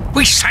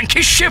 We sank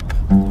his ship!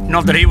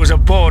 Not that he was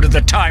aboard at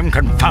the time,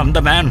 confound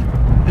the man.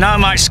 Now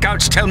my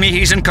scouts tell me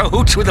he's in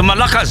cahoots with the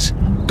Moluccas.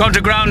 Gone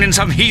to ground in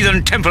some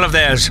heathen temple of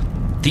theirs.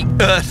 The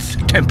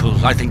Earth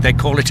Temple, I think they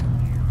call it.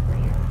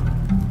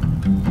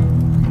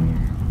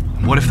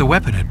 What if the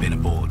weapon had been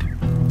aboard?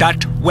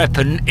 That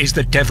weapon is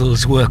the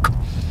devil's work.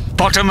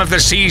 Bottom of the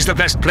sea's the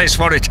best place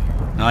for it.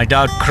 I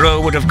doubt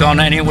Crow would have gone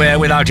anywhere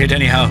without it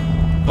anyhow.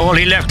 All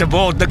he left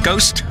aboard the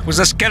Ghost was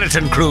a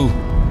skeleton crew.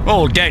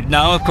 All dead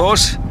now, of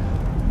course.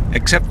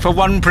 Except for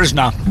one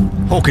prisoner,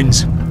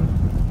 Hawkins.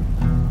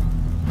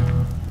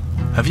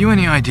 Have you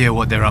any idea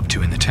what they're up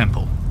to in the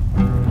temple?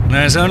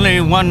 There's only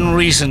one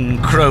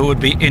reason Crow would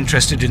be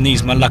interested in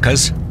these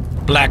Moluccas.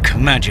 Black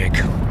magic.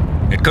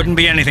 It couldn't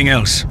be anything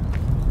else.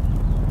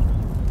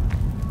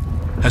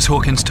 Has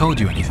Hawkins told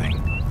you anything?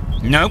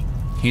 No.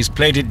 He's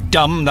played it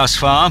dumb thus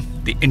far,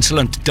 the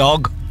insolent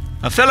dog.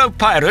 A fellow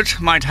pirate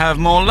might have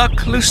more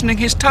luck loosening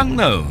his tongue,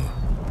 though.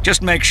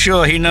 Just make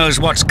sure he knows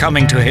what's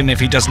coming to him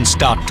if he doesn't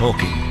start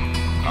talking.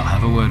 I'll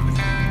have a word with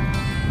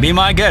him. Be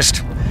my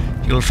guest.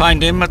 You'll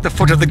find him at the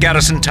foot of the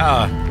garrison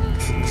tower.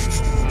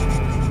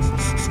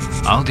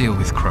 I'll deal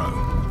with Crow.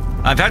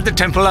 I've had the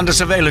temple under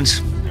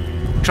surveillance.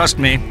 Trust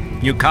me,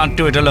 you can't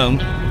do it alone.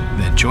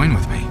 Then join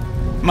with me.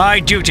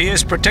 My duty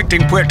is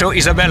protecting Puerto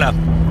Isabella,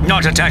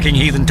 not attacking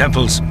heathen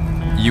temples.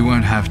 You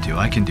won't have to,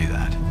 I can do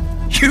that.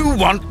 You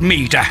want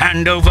me to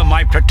hand over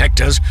my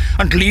protectors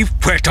and leave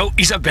Puerto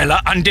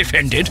Isabella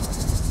undefended?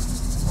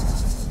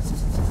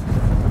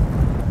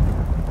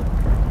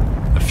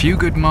 A few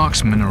good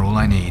marksmen are all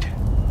I need.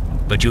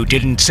 But you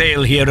didn't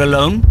sail here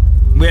alone?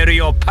 Where are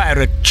your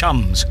pirate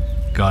chums?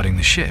 Guarding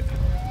the ship.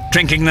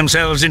 Drinking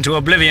themselves into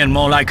oblivion,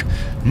 more like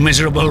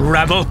miserable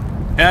rabble.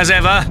 As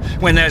ever,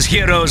 when there's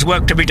heroes'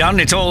 work to be done,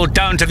 it's all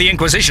down to the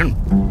Inquisition.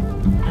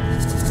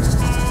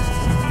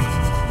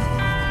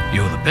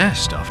 You're the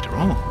best, after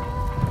all.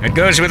 It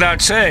goes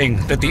without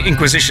saying that the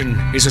Inquisition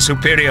is a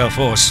superior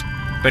force.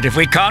 But if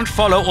we can't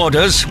follow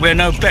orders, we're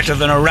no better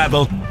than a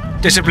rabble.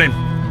 Discipline.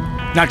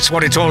 That's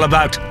what it's all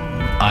about.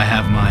 I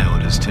have my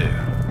orders too.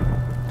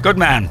 Good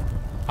man.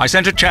 I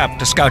sent a chap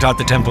to scout out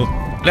the temple.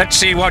 Let's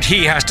see what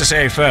he has to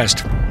say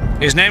first.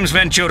 His name's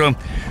Venturo.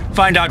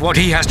 Find out what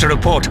he has to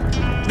report.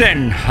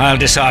 Then I'll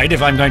decide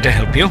if I'm going to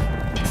help you.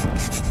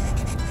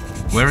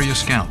 Where are your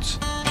scouts?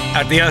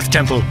 At the Earth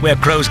Temple, where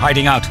Crow's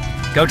hiding out.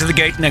 Go to the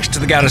gate next to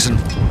the garrison.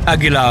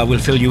 Aguilar will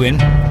fill you in.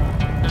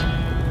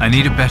 I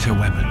need a better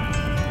weapon.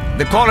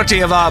 The quality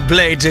of our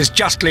blades is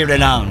justly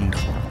renowned.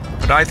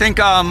 But I think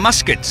our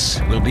muskets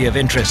will be of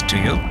interest to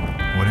you.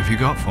 What have you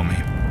got for me?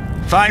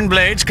 Fine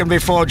blades can be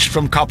forged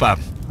from copper.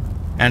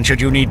 And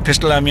should you need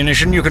pistol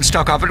ammunition, you can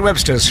stock up at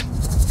Webster's.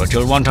 But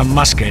you'll want a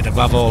musket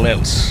above all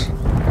else.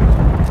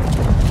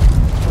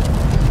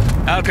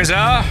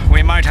 Alcazar,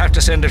 we might have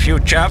to send a few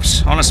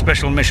chaps on a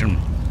special mission.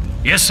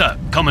 Yes, sir,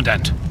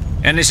 Commandant.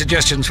 Any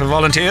suggestions for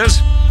volunteers?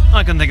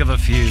 I can think of a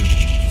few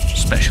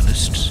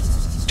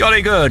specialists.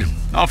 Jolly good.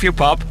 Off you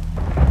pop.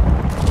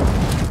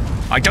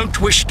 I don't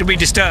wish to be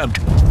disturbed.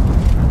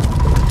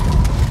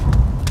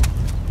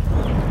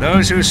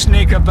 Those who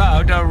sneak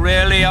about are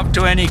rarely up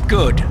to any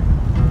good.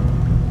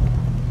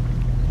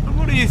 And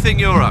what do you think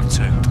you're up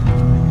to?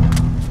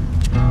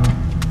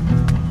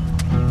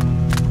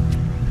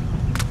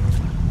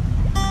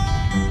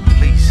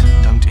 Please,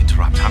 don't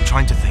interrupt. I'm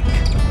trying to think.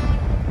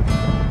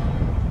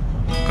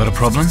 Got a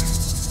problem?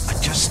 I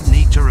just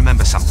need to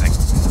remember something.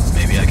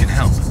 Maybe I can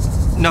help.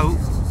 No,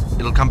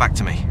 it'll come back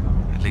to me.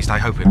 At least I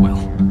hope it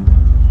will.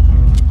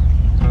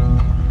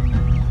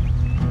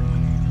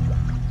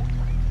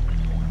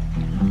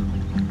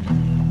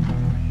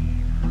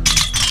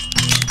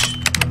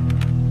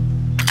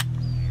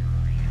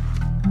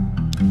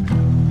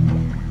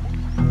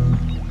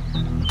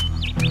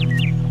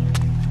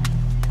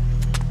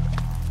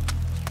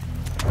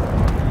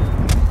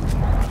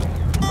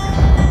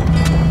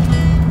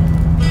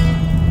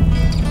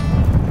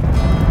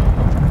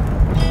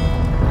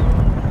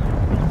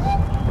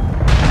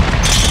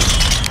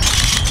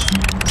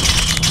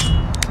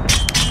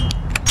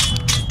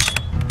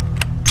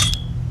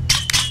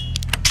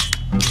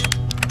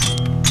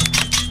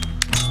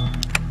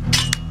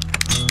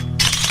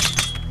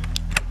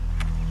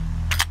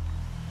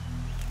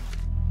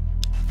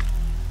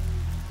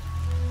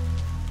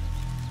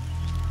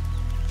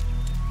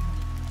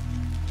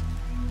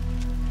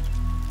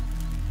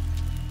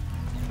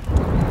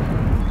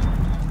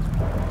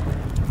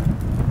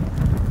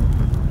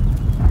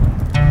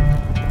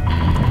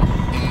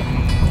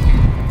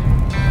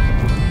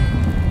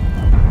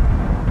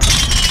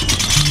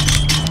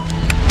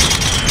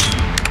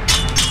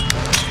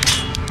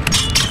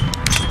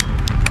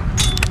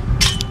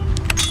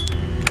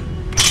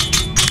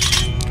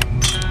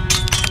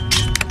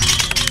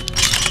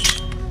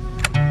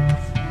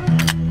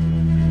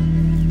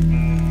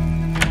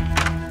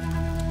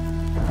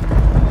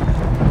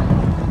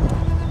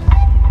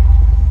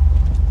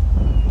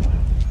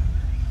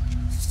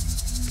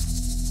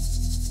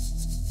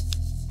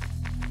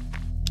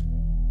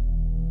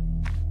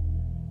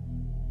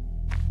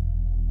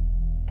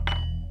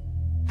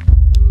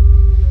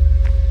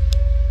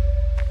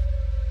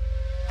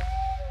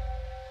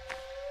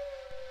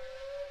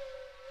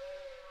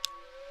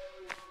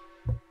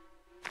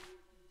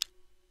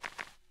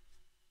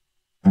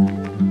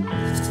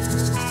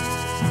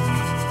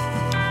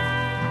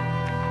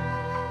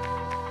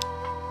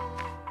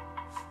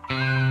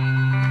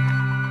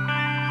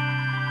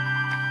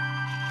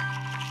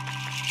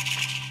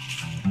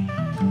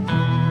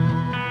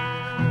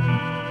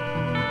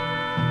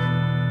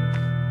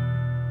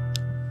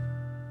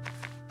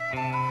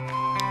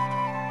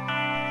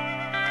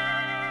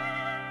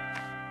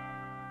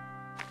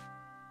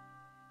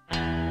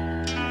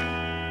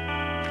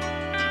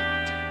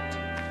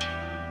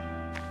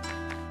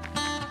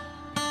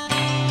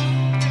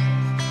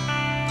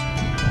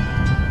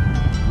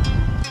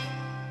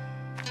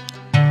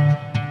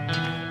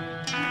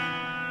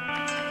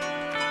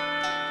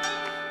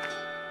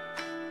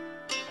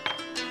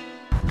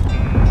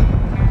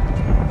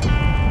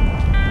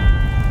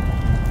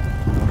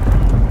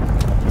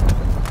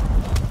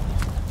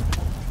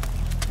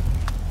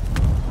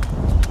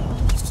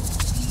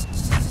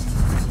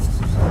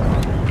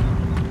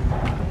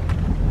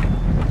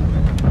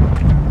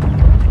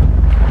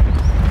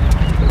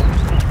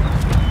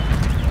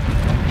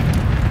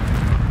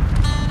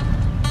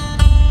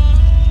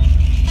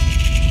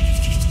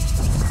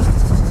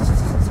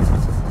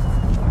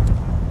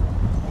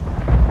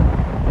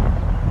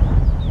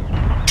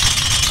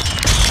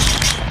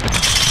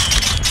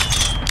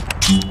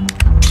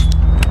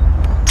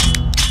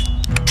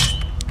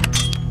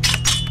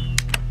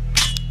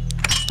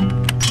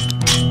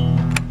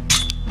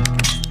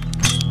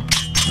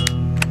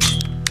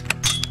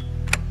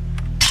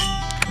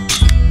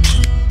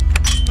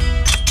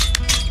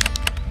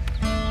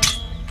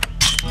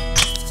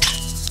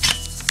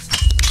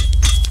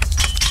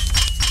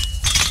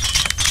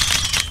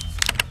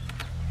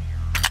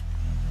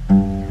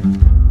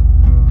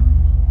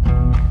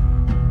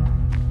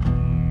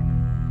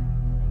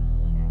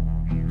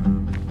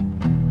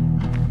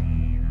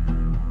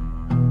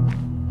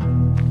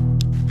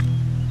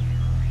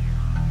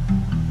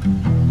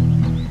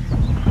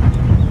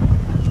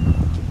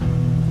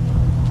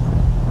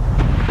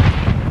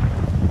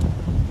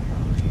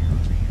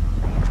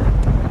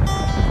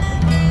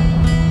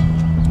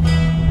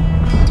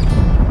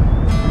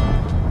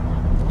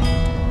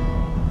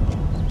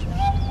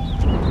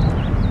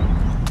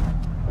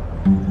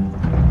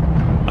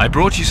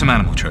 brought you some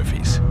animal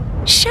trophies.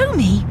 Show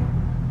me.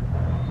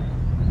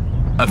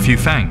 A few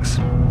fangs.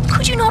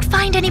 Could you not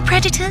find any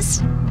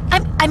predators?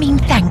 I mean,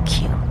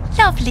 thank you.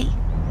 Lovely.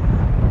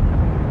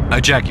 A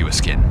jaguar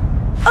skin.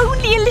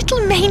 Only a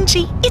little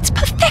mangy. It's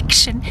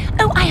perfection.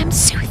 Oh, I am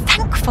so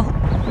thankful.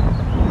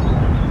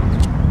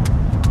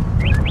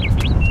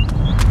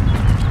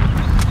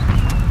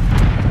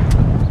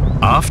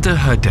 After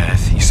her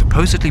death, he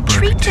supposedly broke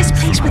Treat a this tooth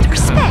place from with her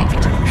comb respect.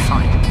 after every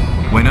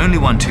fight. When only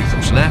one tooth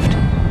was left,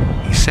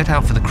 he set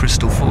out for the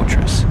Crystal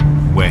Fortress,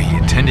 where he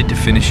intended to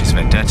finish his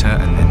vendetta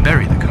and then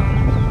bury the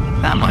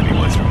comb. That might be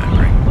worth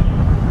remembering.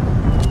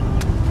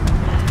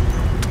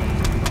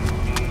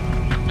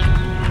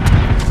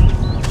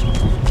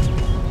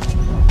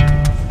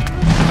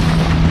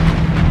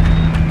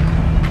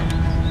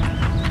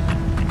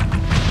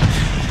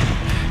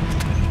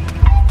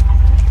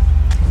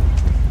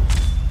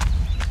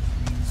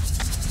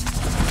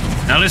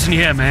 Now listen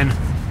here, men.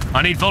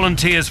 I need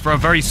volunteers for a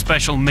very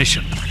special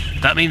mission.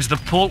 That means the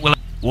port will...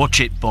 Watch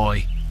it,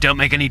 boy. Don't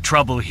make any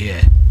trouble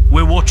here.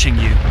 We're watching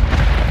you.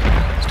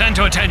 Stand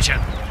to attention.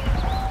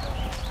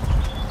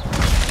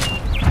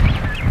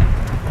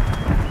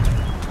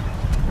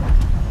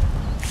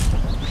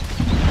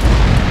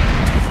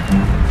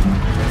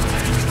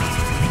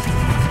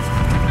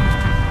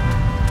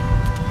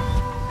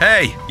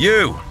 Hey,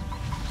 you!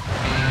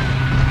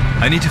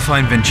 I need to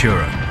find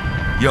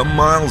Ventura. You're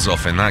miles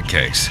off in that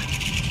case.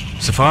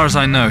 So far as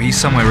I know, he's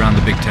somewhere around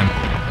the big temple.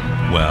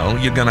 Well,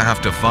 you're gonna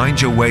have to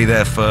find your way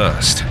there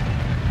first.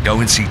 Go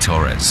and see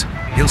Torres.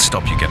 He'll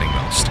stop you getting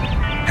lost.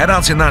 Head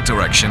out in that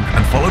direction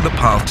and follow the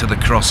path to the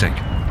crossing.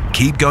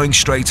 Keep going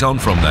straight on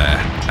from there,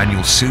 and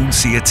you'll soon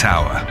see a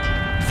tower.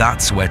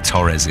 That's where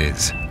Torres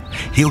is.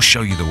 He'll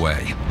show you the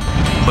way.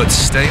 But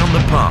stay on the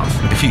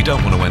path if you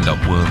don't want to end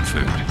up worm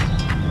food.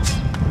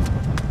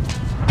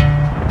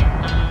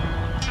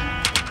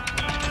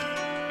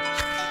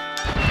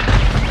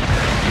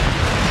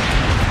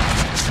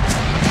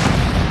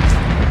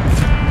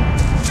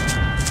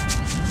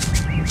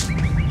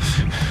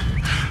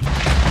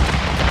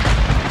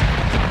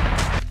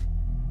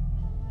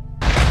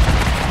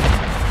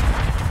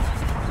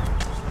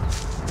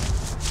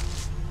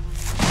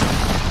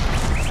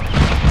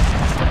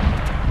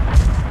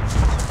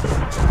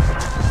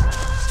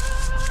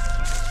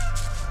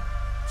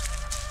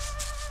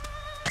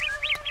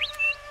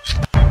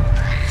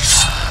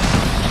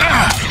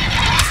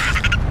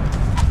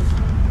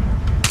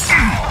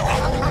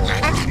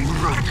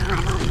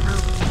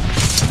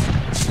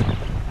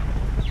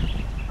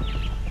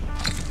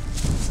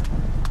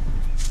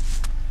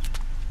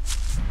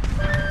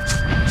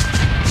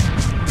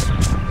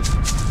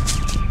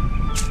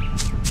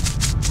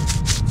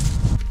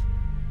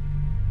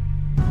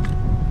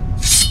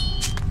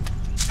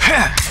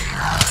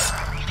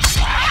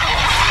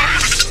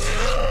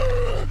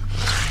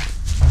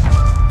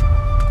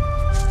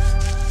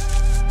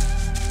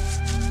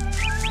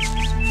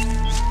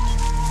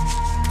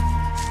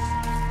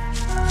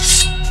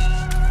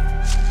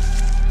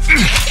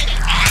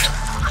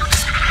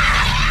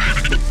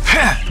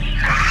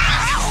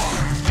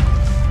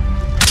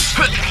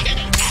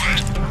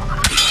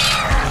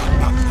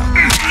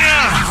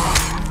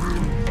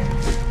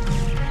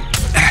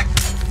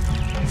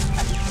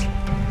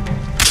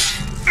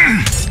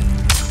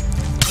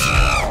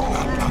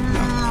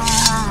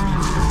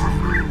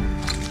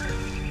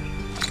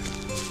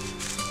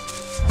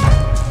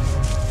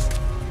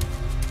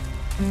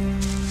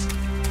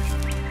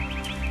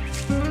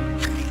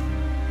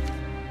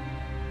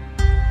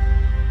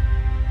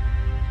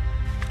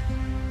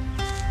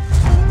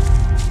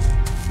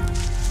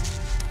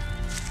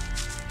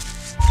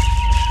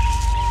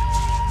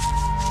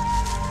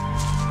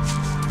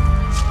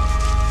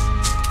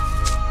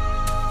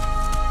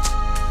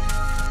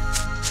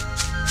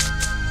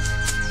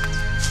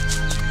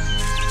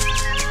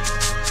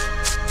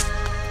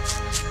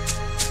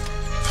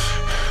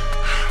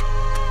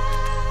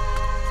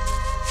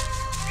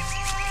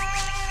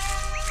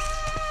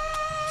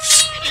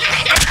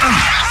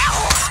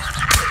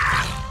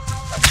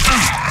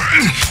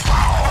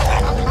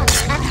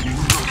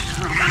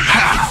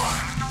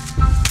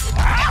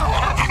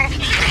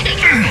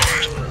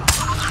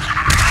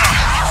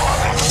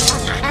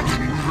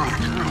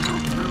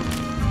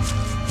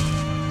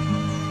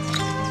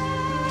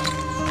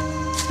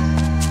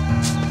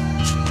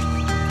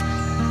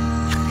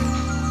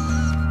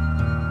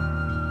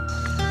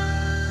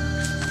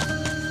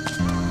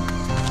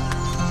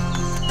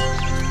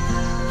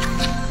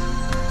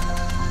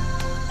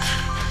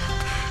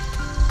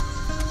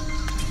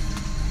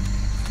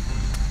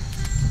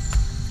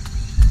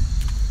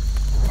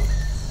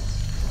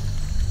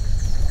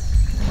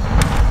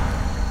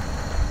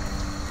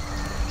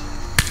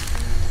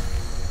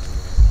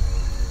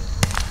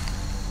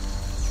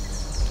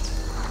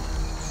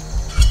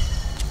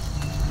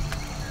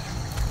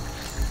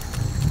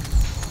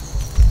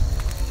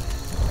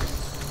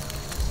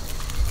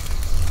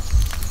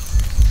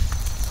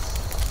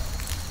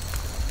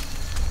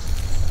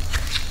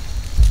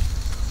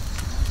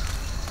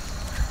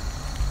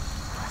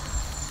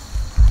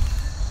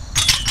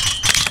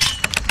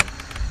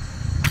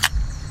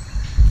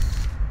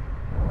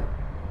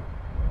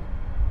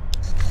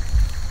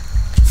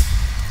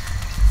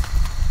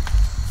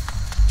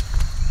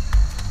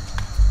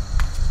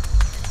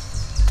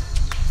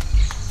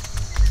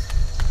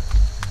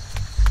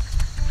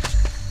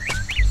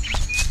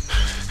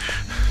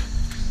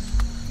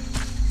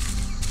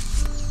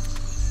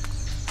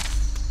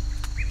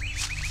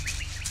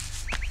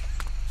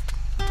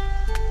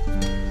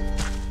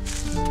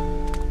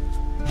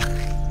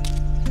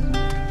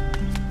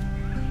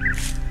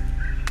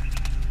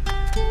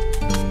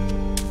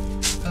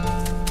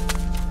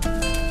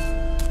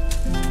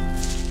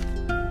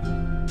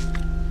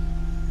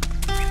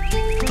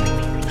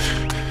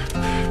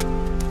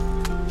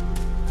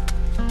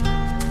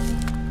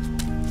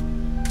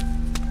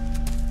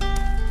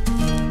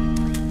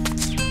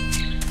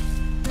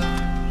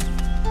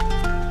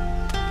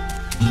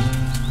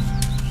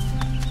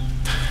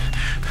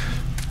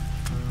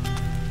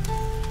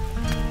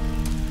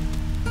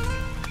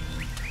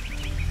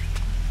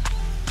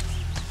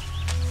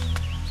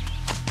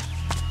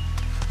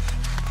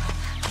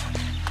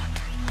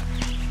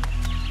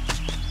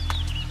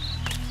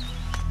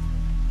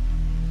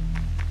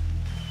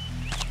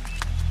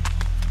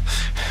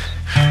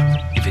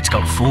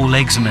 got 4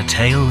 legs and a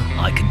tail,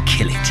 I can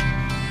kill it.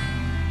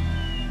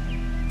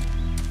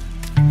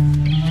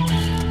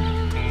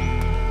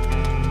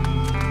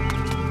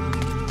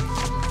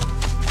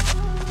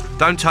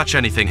 Don't touch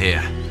anything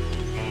here.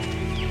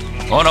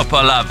 Una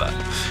palabra.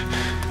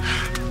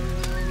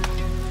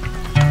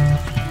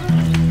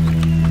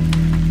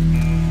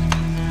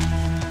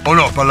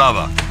 Una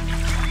palabra.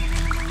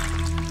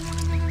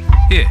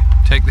 Here,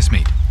 take this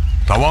meat.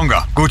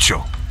 Tawanga,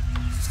 Gucho.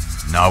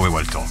 Now we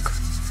will talk.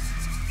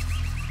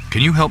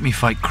 Can you help me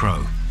fight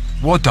Crow?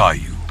 What are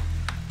you?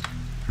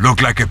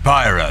 Look like a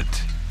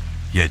pirate,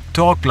 yet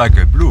talk like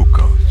a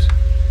bluecoat.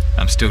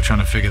 I'm still trying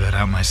to figure that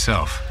out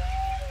myself.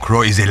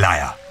 Crow is a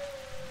liar.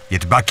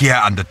 Yet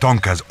Bakia and the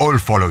Tonkas all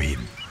follow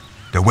him.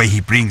 The way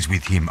he brings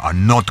with him are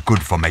not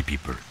good for my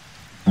people.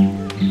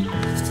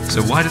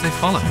 So why do they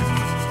follow him?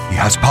 He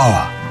has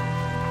power.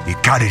 He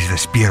carries the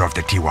spear of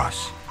the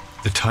Tiwas.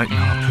 The Titan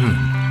harpoon.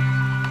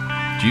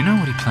 Do you know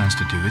what he plans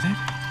to do with it?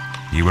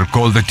 He will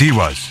call the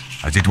Tiwas,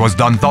 as it was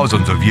done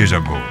thousands of years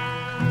ago.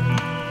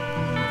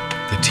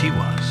 The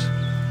Tiwas?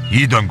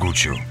 Idan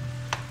Gucho,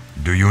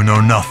 do you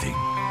know nothing?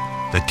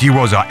 The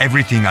Tiwas are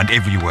everything and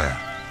everywhere.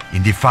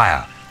 In the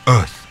fire,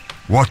 earth,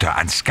 water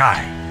and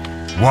sky.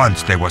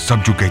 Once they were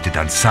subjugated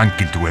and sank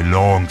into a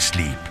long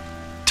sleep.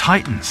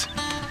 Titans?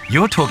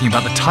 You're talking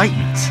about the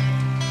Titans?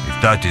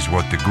 If that is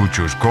what the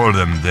Guchos call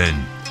them,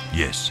 then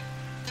yes.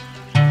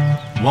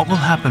 What will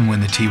happen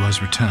when the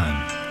Tiwas return?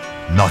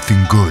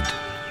 Nothing good.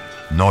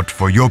 Not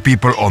for your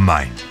people or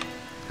mine.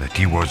 The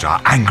Tiwas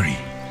are angry.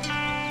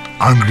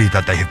 Angry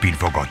that they have been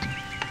forgotten.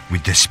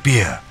 With the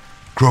spear,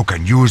 Crow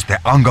can use their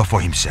anger for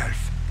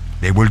himself.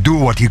 They will do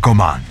what he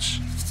commands.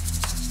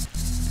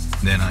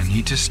 Then I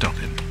need to stop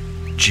him.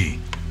 Gee,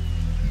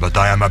 but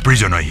I am a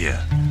prisoner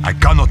here. I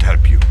cannot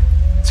help you.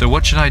 So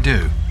what should I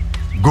do?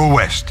 Go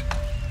west.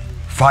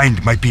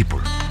 Find my people,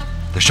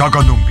 the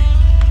Shaganumbi.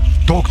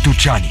 Talk to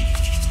Chani,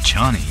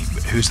 Chani?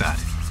 Who's that?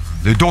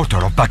 the daughter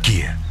of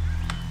Bakir.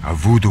 Her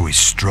voodoo is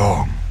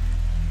strong.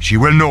 She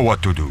will know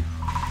what to do.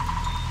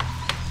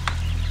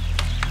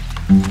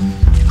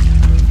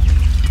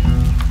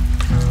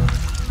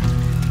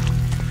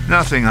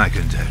 Nothing I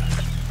can do.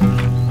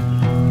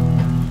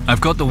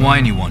 I've got the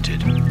wine you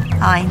wanted.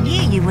 I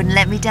knew you wouldn't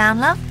let me down,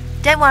 love.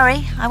 Don't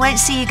worry, I won't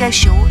see you go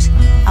short.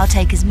 I'll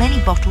take as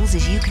many bottles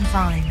as you can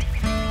find.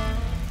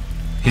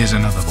 Here's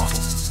another bottle.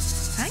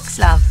 Thanks,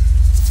 love.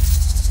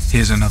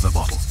 Here's another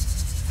bottle.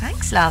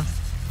 Thanks, love.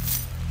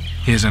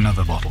 Here's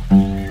another bottle.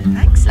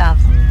 Thanks, love.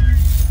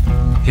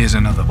 Here's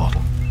another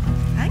bottle.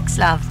 Thanks,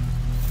 love.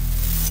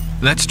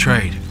 Let's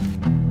trade.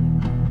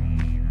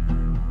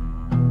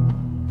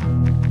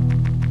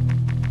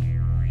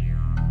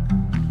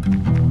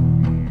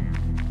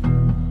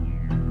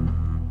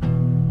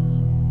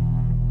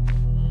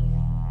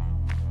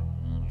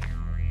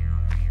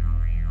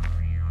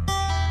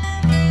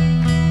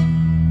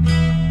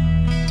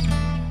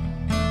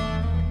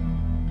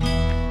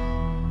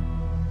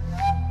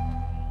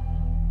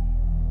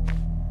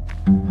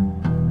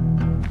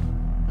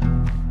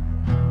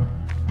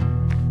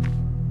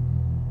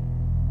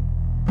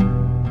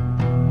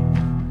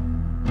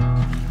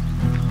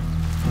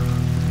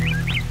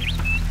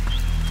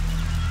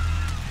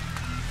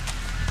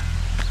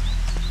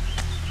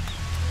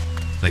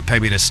 They pay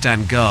me to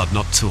stand guard,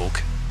 not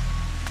talk.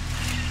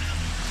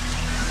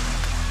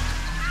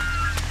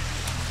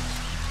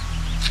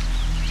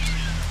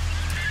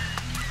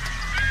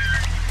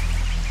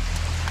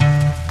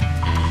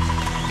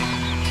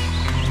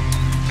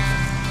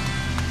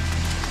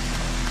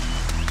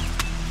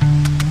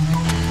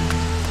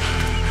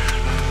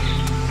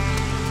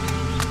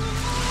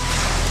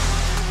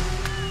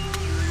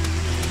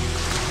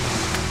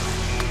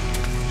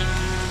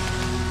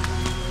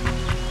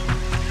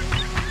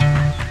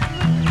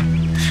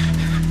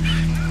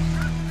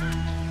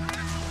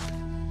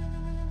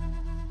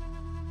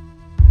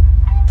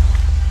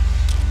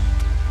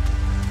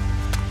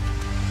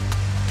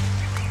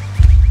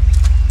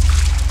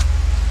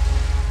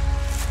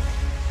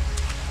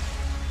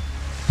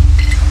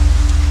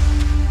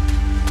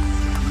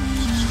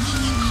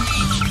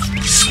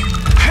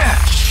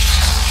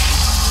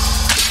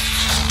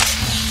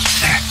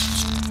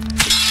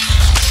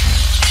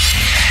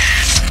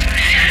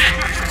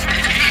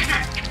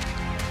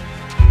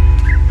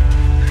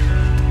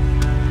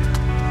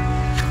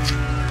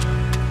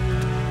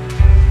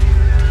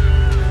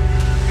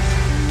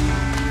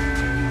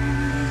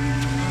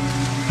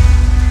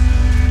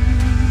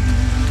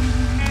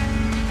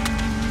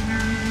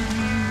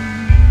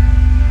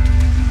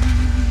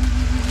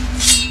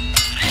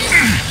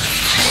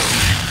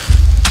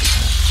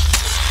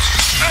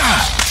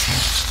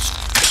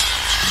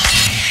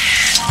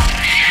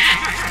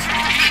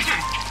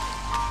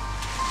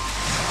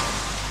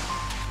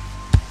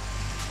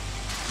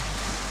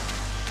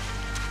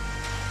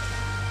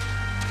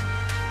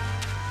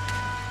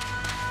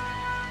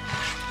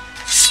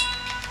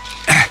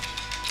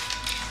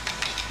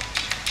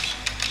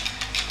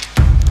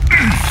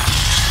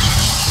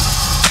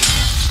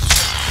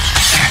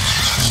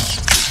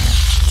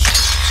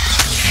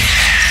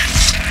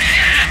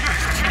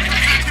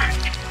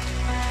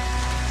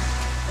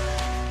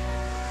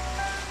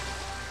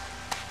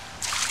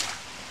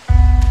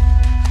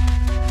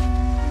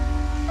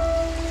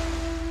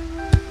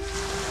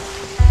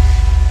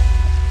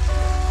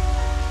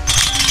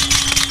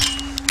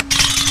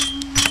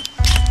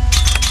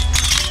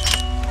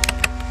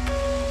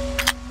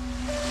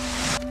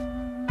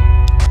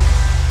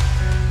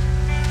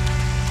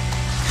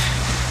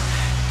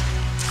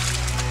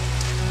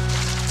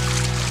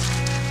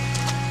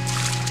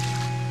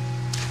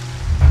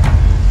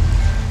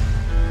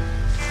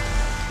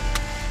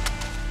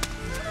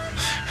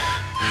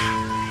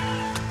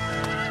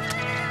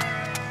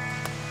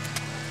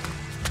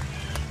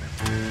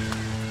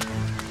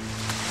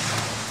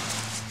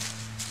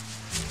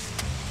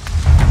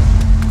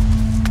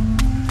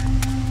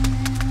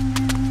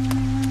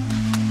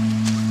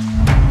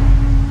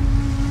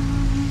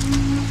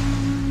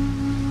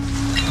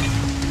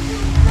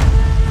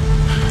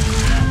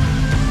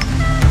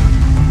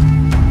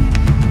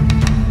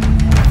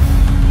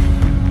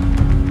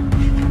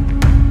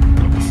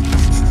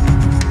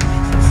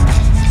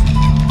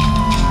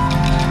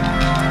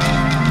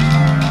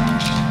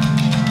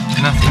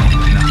 Nothing.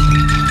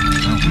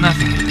 Nothing.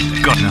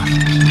 Nothing. Got nothing.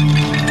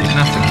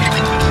 Nothing.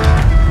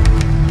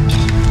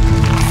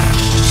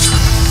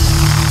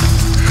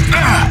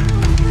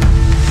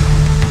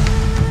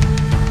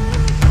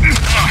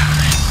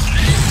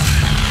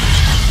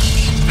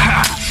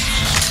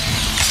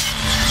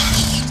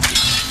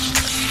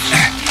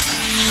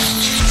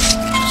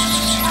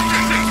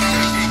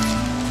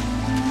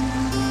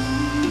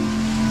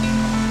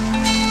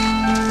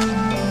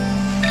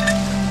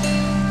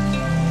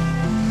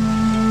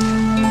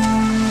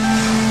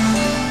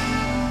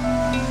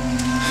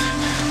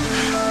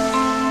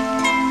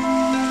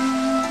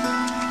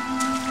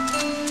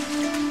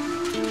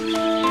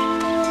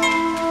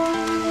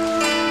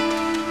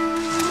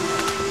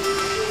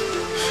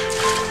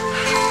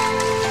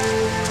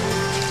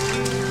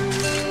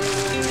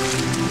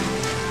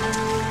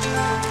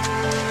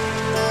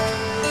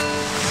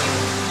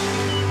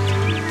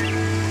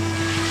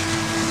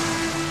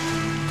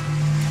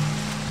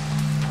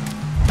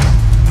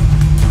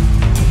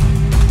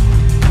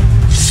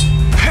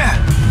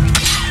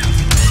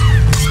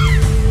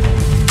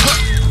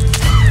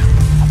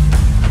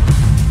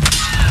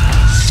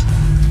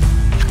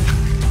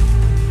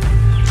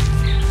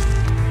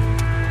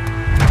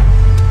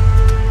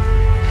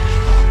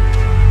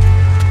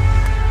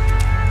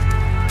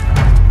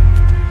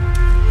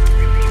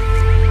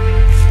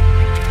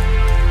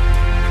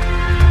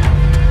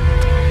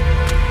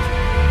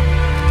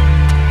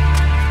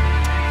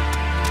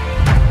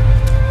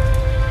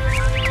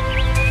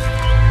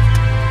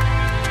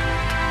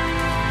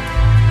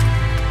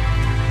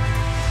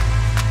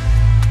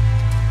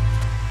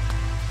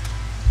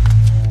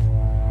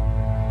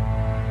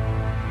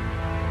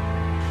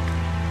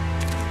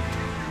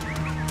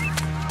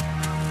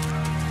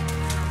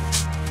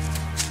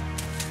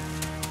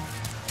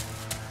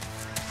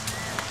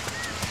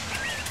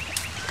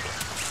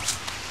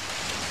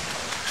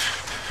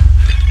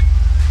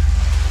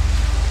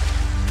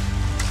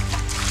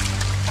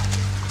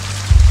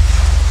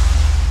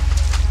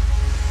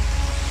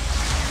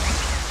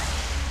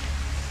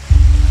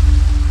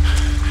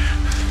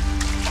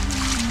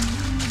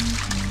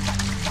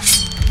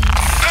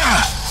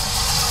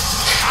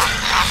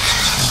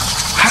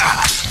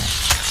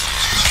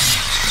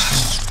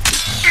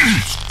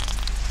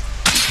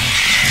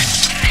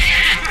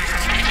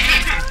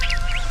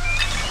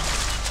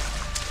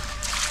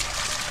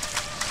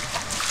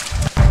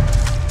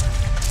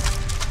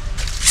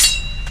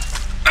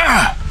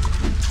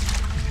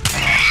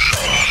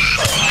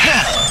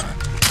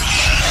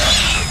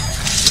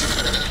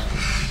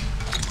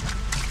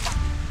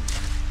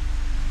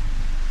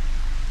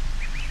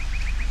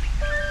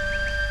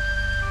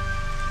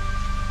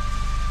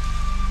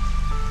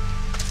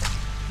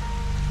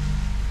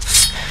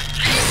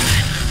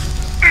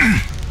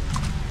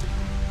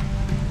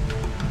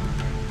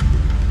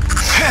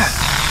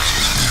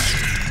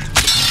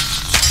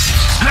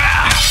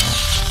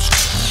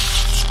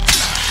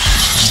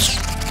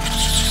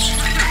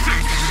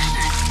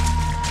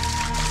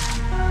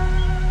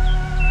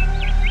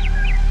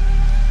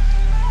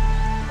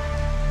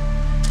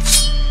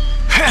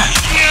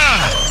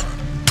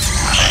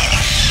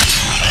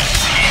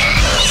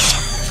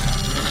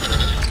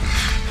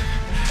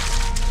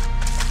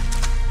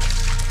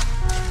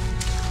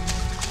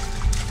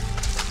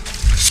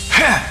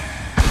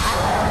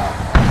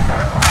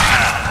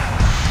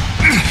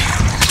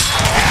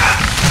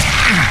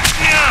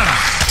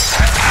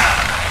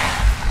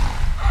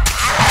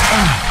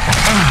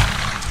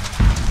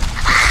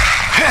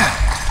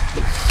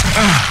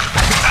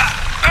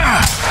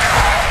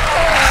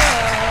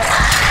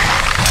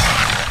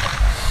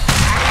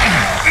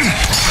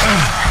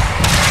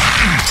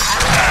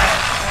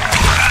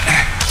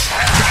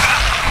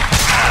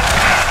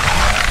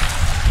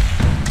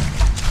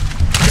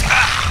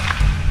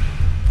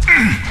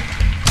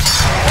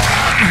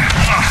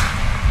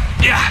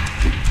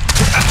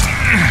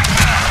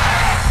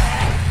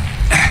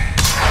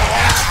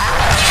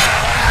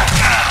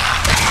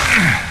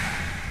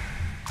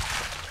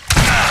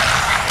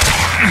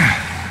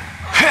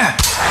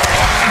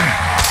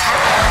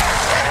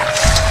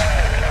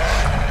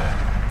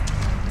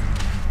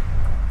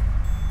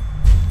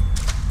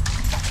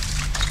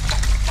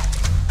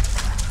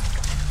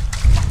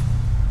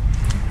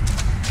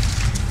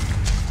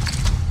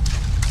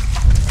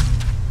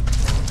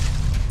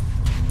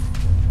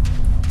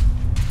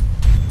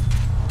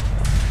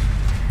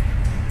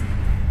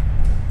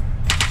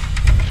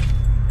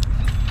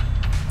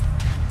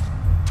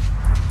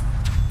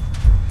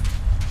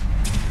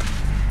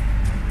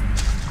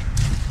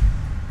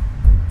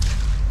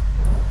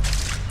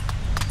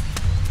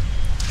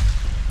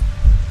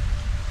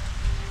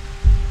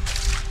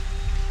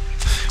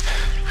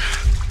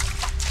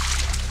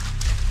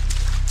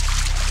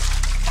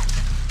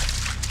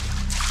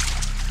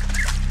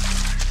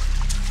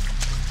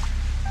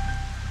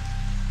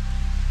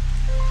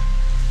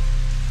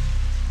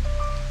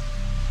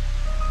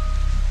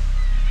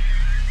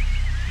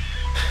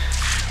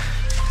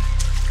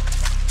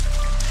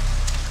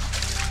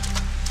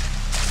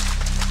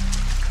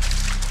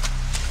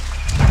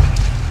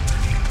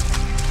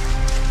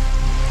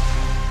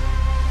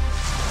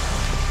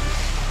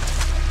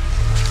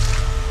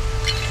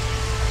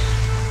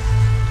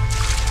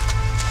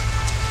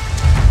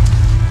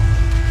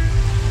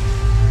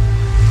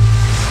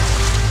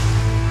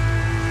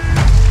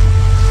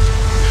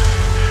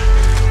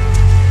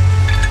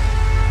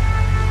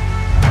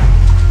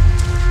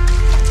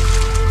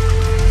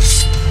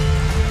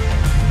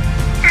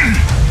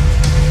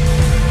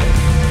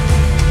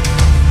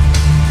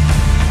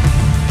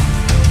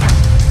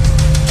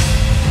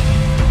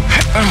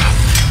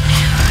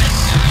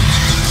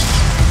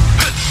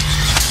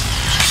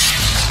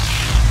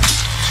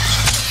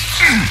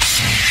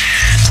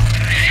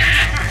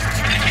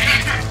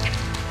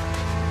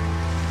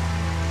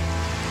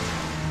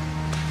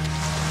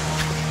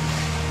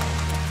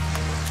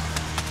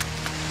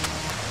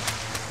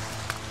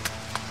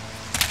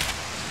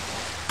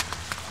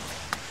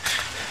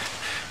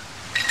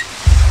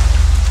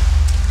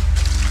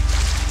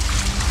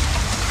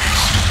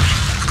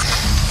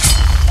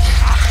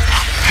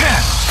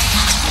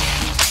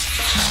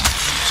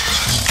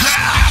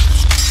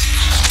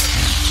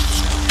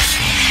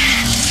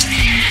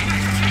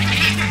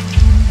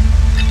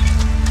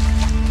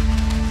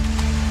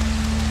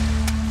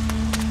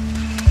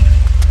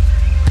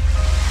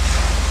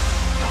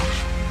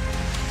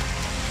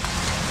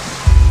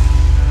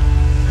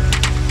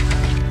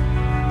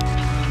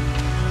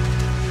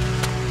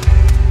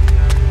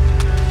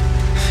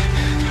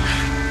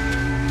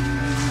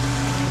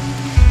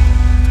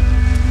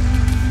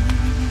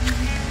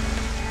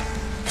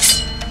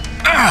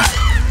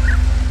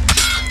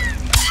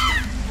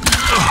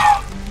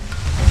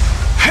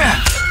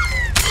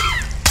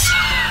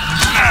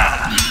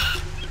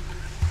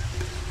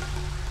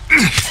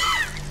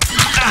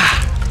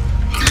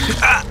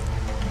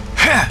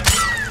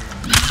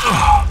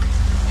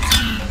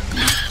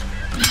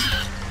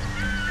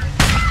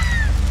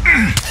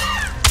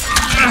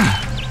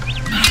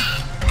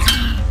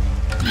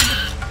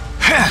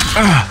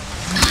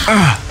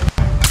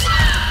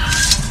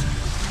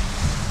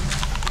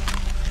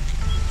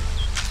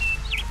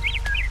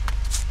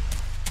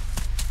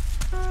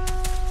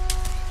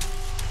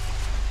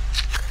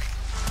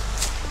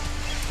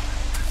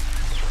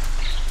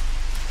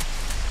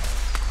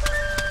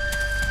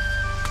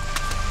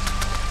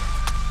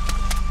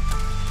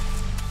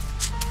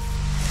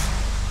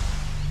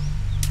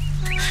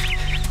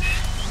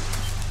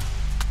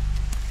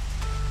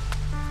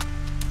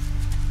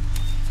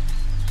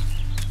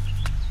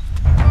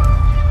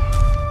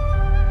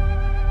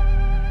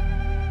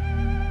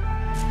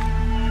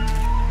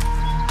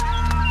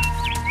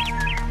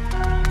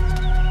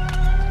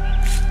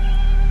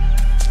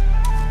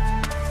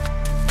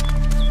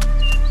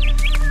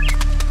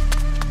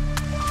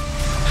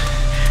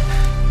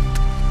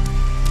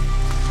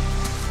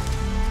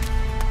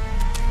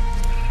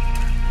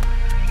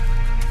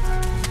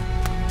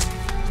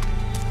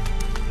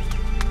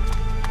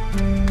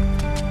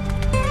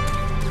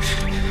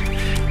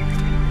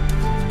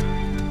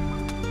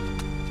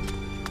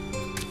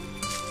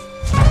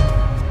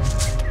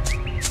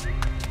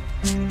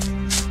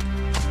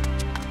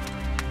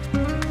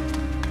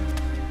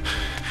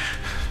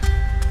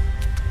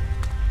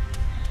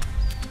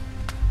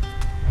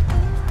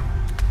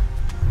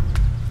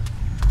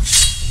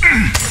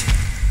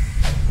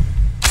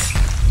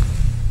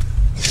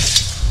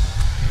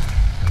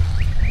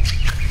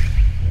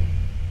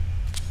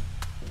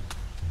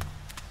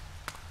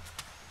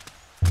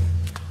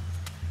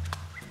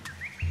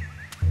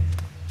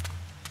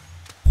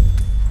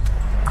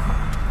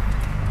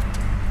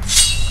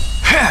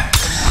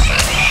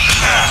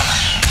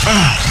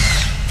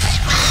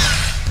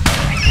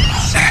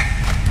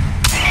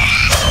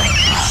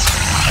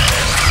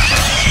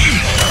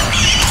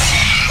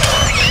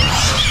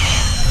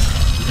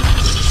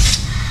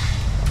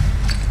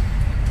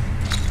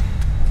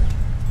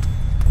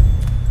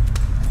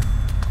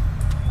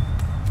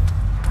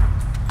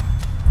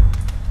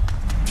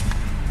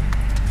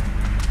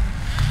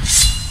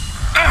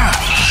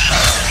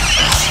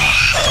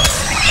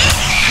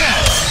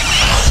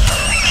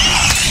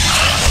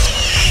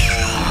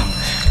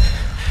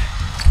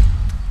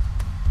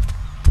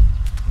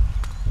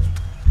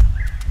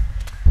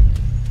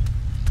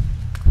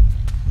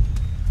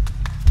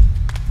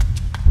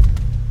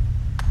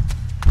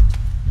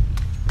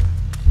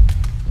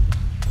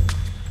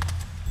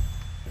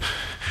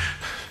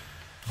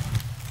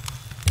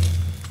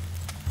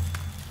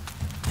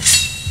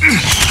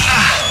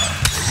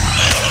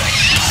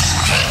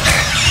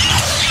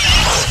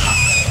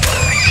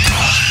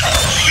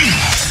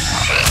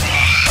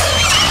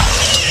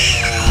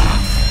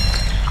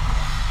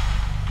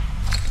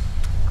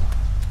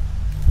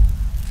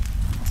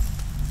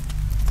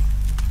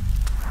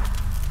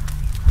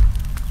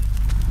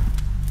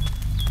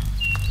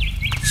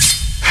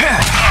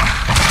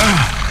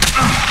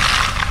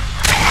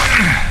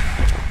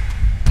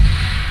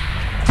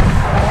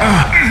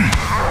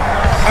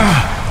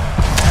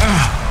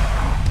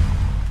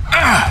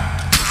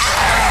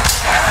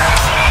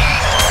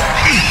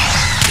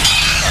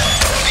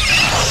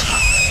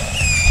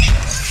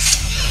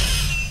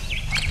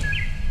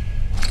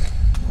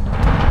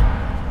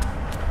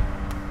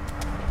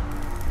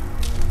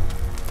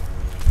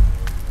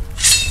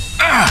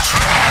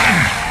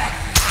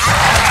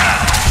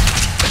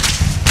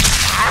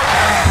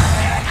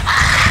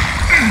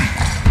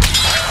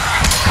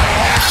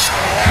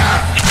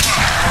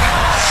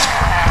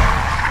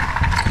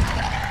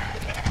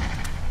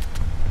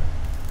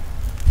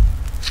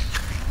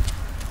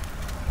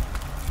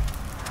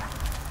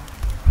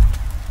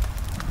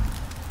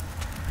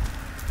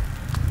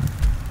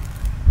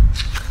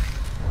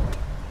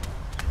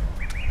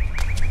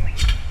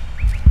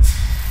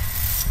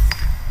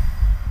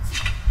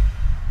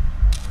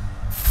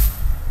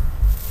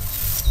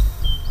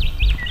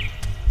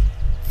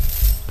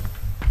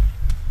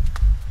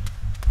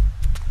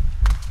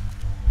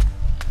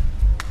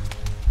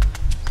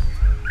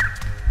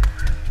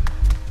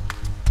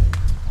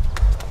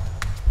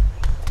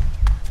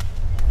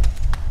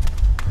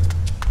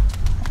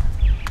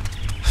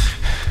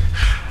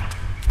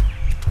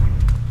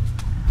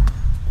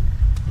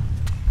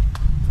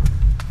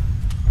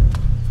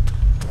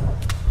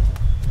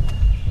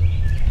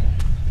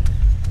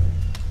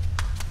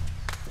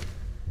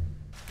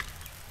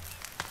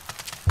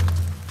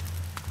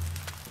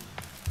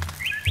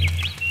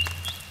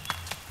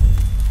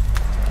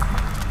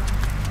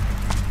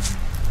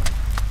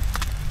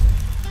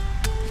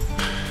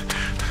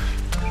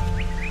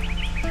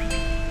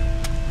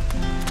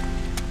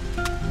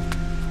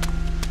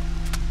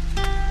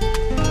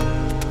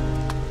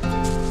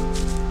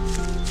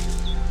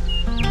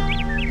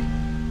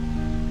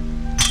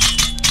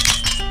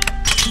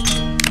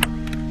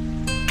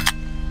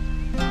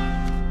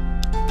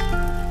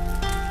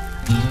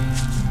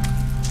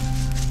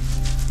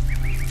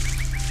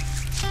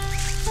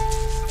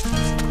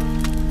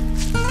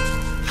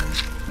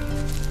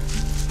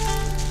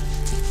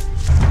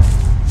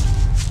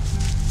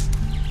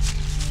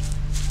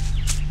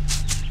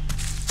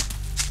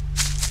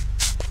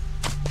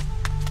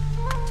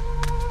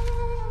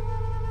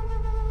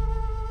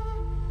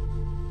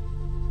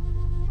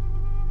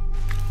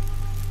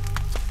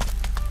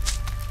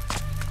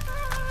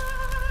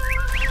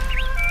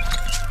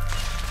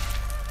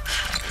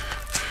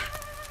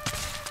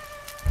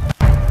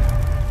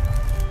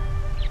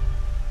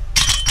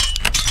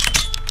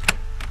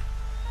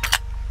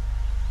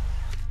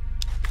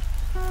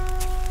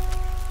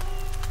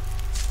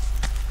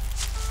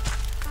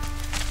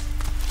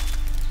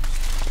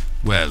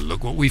 Well,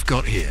 look what we've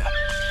got here.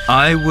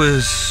 I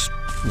was...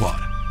 What?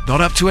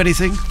 Not up to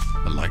anything?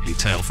 A likely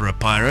tale for a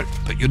pirate,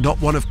 but you're not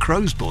one of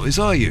Crow's boys,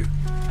 are you?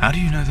 How do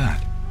you know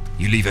that?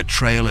 You leave a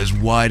trail as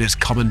wide as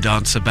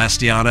Commandant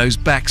Sebastiano's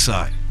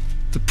backside.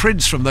 The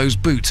prints from those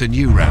boots are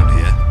new round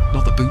here.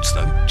 Not the boots,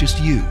 though, just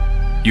you.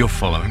 You're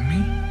following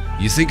me?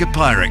 You think a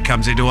pirate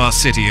comes into our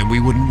city and we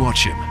wouldn't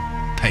watch him?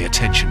 Pay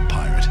attention,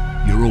 pirate.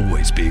 You're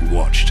always being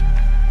watched.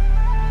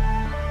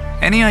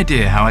 Any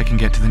idea how I can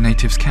get to the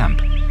natives'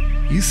 camp?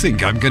 You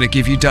think I'm going to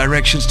give you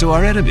directions to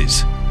our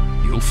enemies?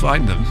 You'll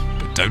find them,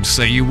 but don't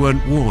say you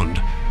weren't warned.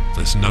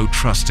 There's no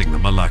trusting the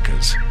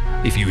Moluccas,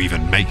 if you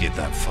even make it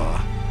that far.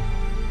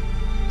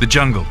 The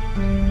jungle.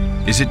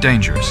 Is it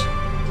dangerous?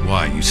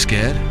 Why, are you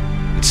scared?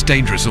 It's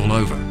dangerous all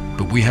over,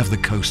 but we have the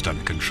coast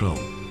under control.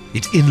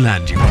 It's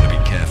inland you want to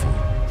be careful.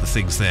 The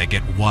things there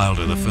get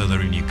wilder the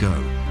further in you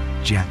go.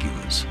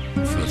 Jaguars.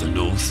 Further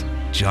north,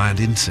 giant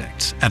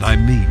insects. And I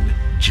mean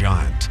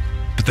giant.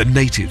 But the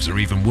natives are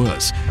even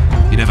worse.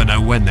 You never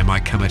know when they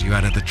might come at you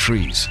out of the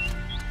trees.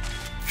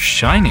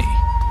 Shiny.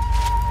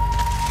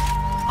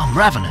 I'm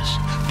ravenous.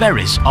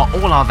 Berries are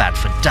all I've had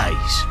for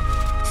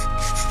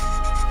days.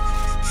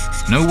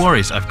 No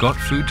worries, I've got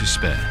food to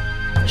spare.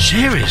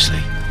 Seriously?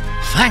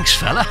 Thanks,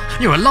 fella.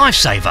 You're a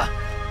lifesaver.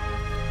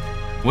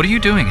 What are you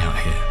doing out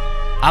here?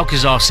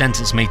 Alcazar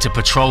sentenced me to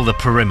patrol the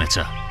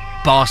perimeter.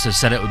 Bastard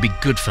said it would be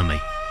good for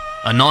me.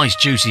 A nice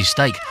juicy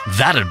steak,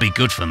 that'd be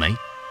good for me.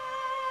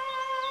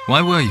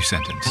 Why were you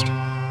sentenced?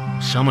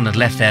 Someone had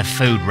left their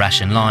food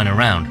ration lying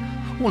around.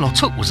 All I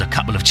took was a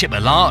couple of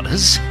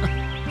chipolatas.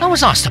 How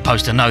was I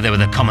supposed to know they were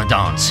the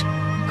commandant's?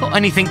 Got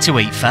anything to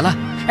eat, fella?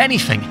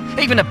 Anything,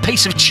 even a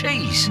piece of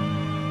cheese.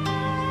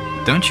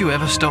 Don't you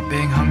ever stop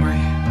being hungry?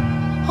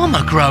 I'm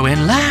a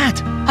growing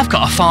lad. I've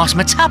got a fast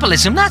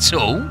metabolism, that's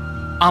all.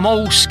 I'm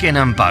all skin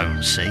and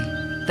bones, see?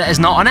 There's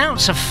not an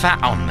ounce of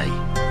fat on me.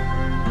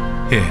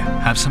 Here,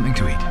 have something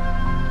to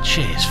eat.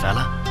 Cheers,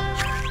 fella.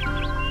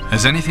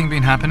 Has anything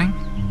been happening?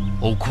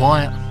 All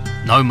quiet.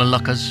 No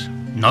Moluccas,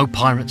 no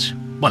pirates.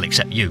 Well,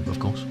 except you, of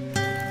course.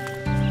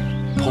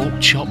 Pork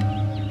chop,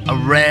 a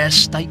rare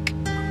steak.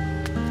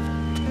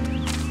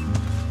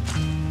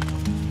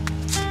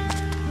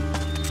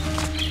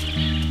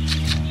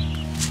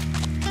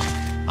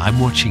 I'm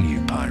watching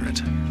you, pirate.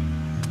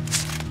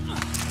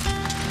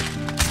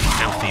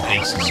 Filthy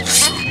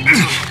beasts.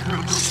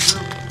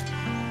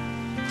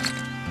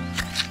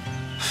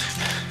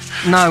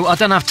 No, I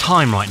don't have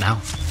time right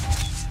now.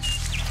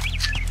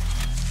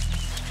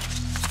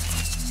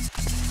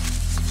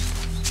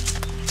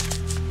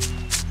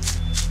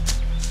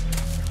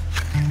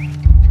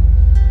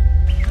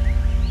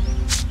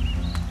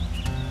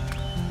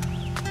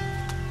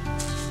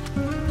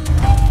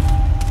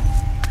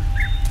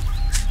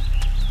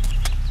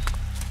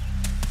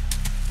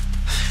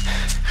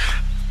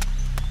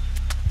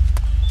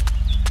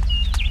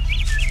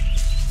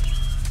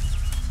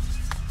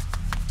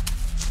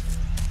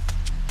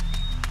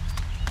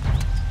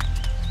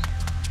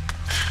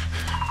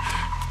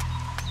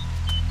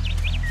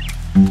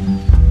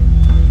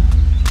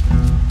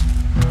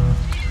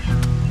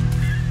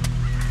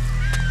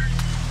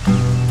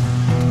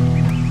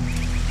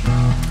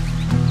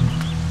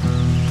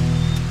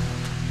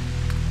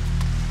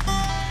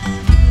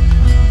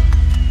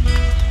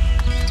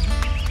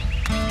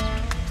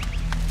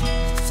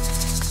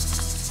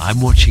 I'm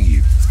watching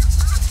you.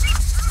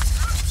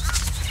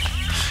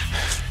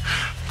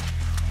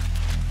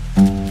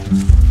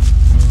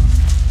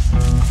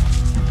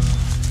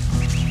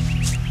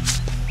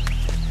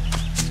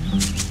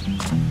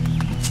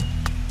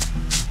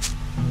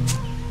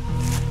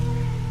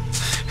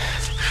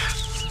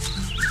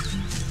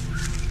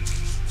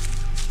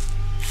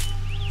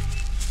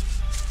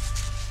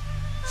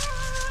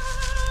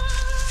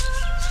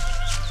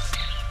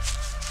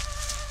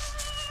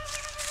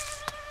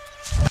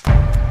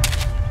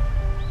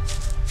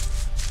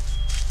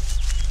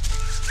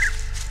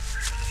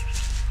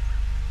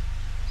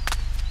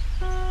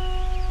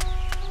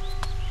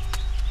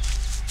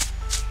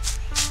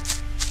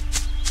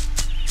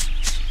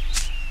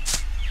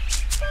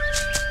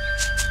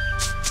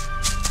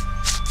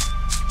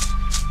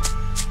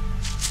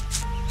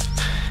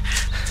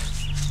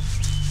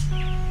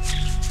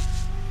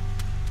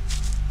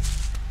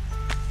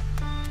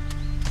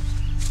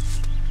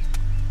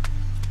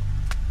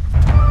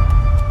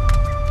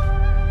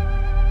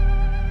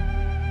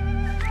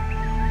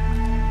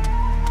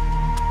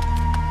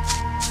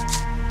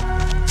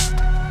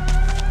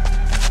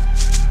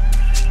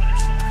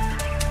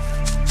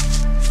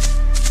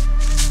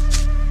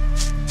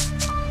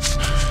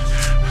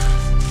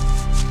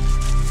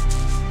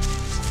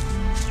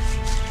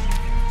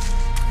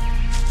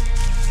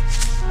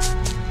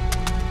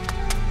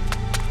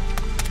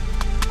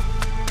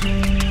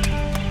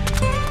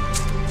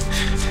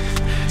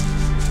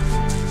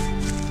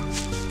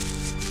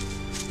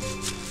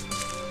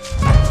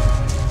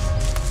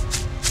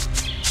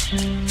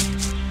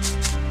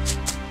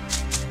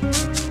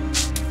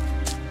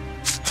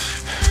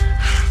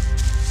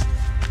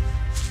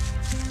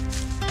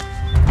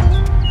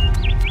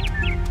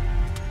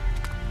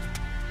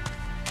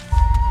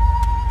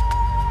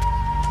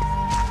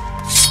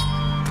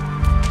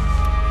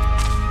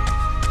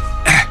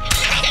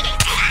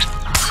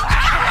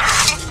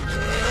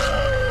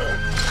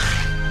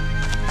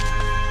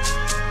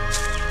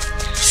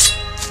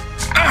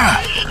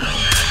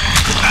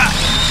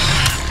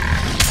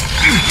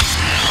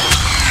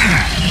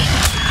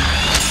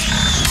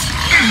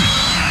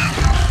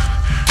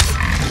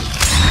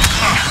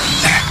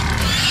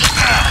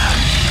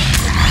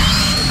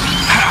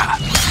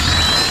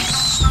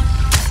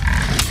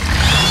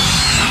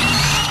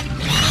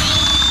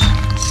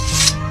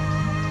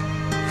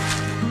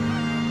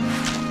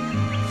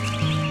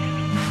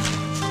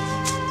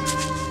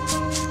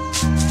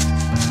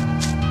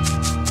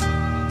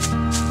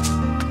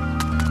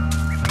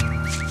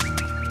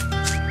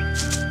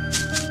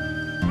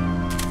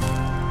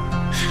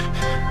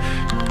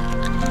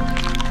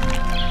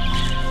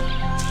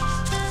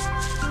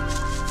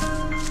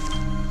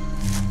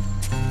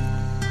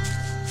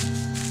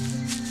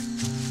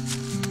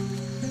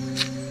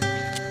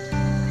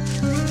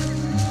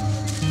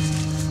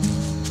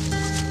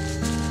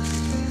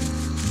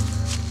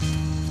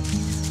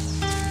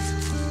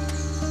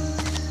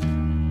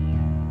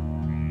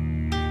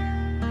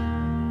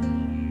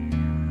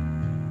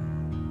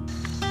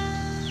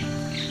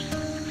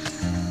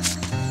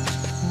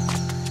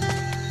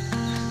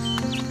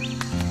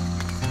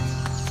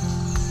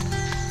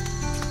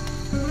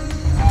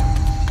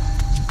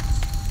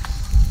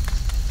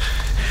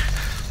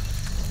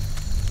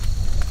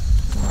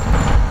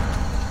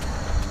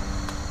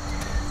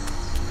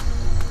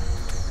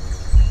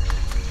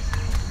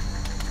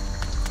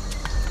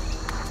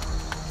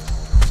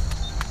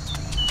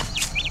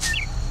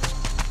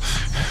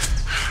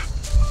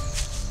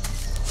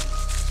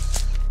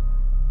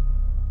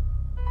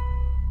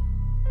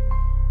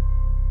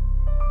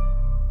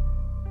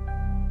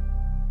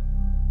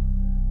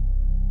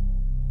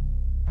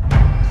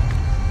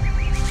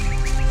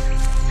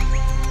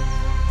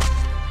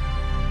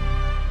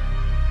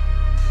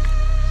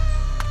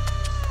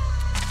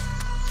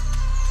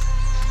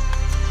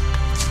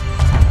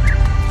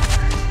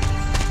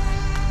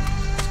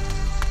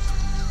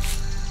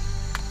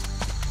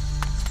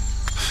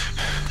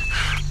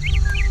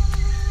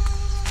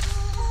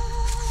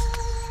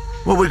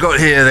 What we got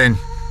here then?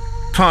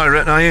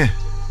 Pirate, are you?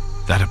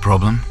 That a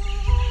problem?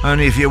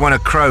 Only if you're one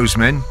of Crow's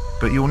men,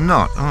 but you're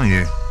not, are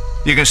you?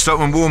 You can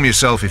stop and warm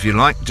yourself if you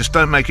like, just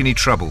don't make any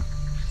trouble.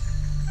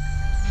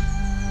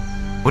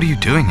 What are you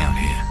doing out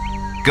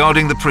here?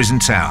 Guarding the prison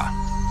tower.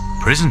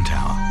 Prison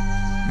tower?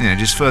 Yeah,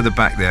 just further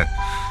back there.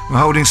 We're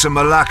holding some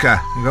Malacca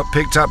who got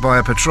picked up by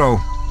a patrol.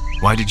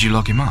 Why did you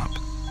lock him up?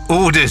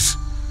 Orders!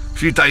 A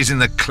few days in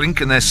the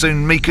clink and they're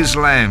soon meek as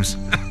lambs.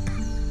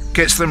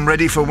 Gets them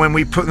ready for when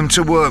we put them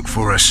to work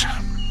for us.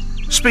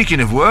 Speaking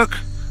of work,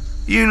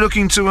 you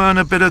looking to earn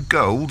a bit of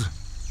gold?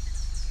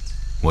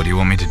 What do you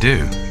want me to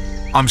do?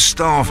 I'm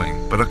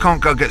starving, but I can't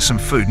go get some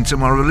food until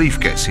my relief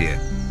gets here.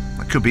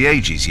 That could be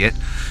ages yet,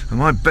 and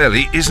my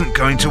belly isn't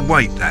going to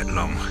wait that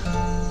long.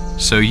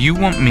 So you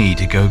want me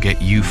to go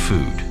get you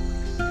food?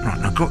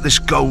 Right, I've got this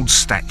gold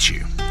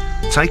statue.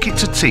 Take it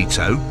to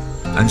Tito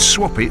and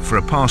swap it for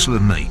a parcel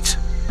of meat.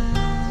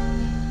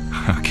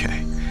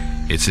 Okay,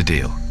 it's a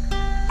deal.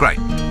 Great.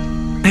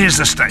 Here's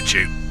the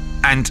statue.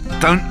 And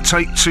don't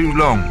take too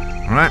long,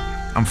 all right?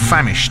 I'm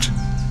famished.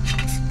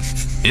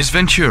 Is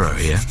Venturo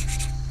here?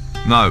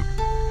 No.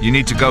 You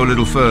need to go a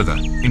little further,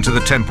 into the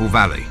Temple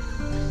Valley.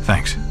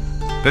 Thanks.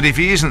 But if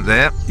he isn't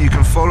there, you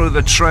can follow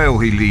the trail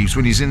he leaves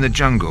when he's in the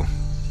jungle.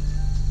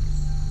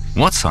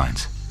 What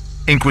signs?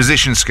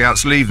 Inquisition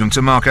scouts leave them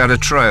to mark out a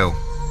trail.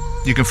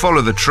 You can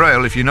follow the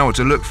trail if you know what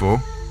to look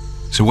for.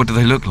 So what do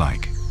they look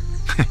like?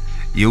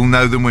 You'll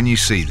know them when you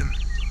see them.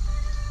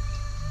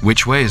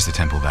 Which way is the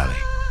Temple Valley?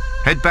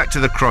 Head back to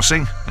the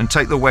crossing and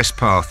take the west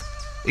path.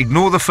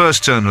 Ignore the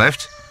first turn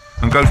left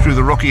and go through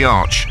the rocky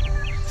arch.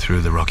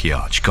 Through the rocky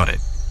arch, got it.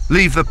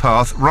 Leave the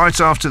path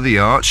right after the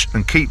arch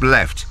and keep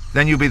left,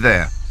 then you'll be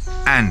there.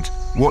 And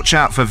watch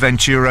out for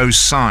Venturo's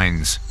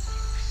signs.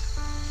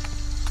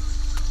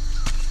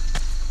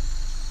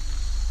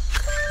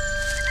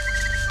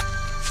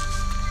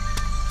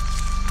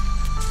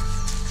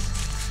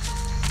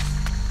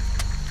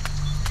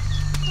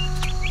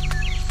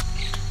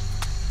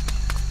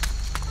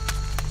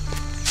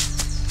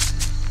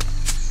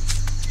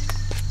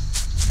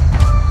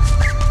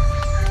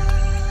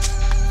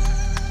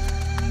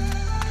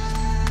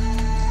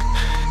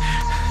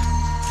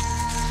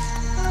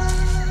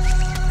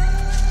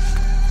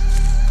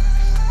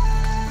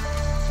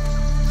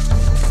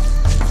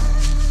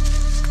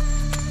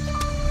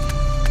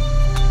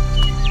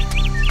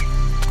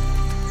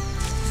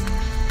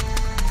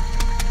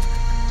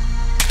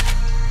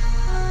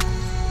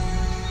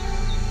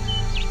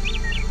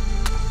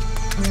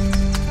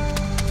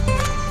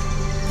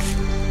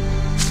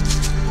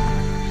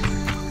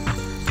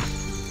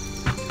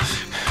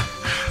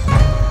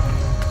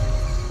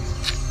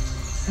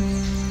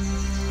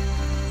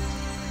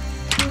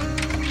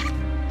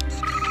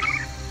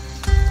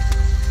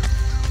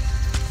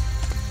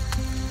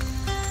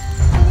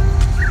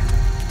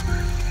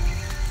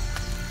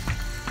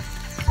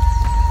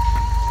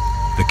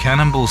 The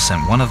cannonballs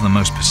sent one of the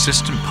most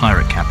persistent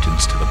pirate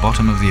captains to the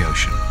bottom of the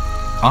ocean.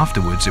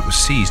 Afterwards, it was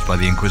seized by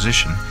the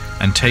Inquisition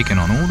and taken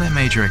on all their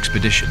major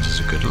expeditions as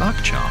a good luck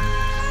charm.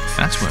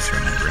 That's worth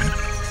remembering.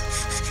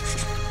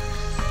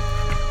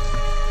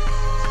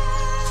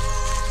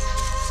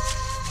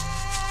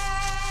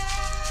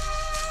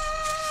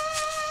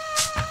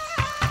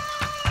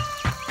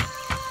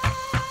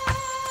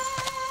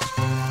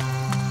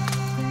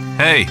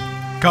 Hey!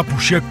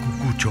 Capusheku,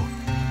 Cucho.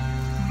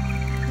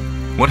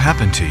 What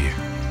happened to you?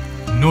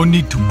 No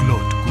need to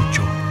gloat,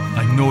 Cucho.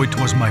 I know it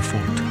was my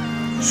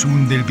fault.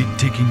 Soon they'll be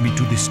taking me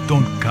to the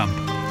stone camp.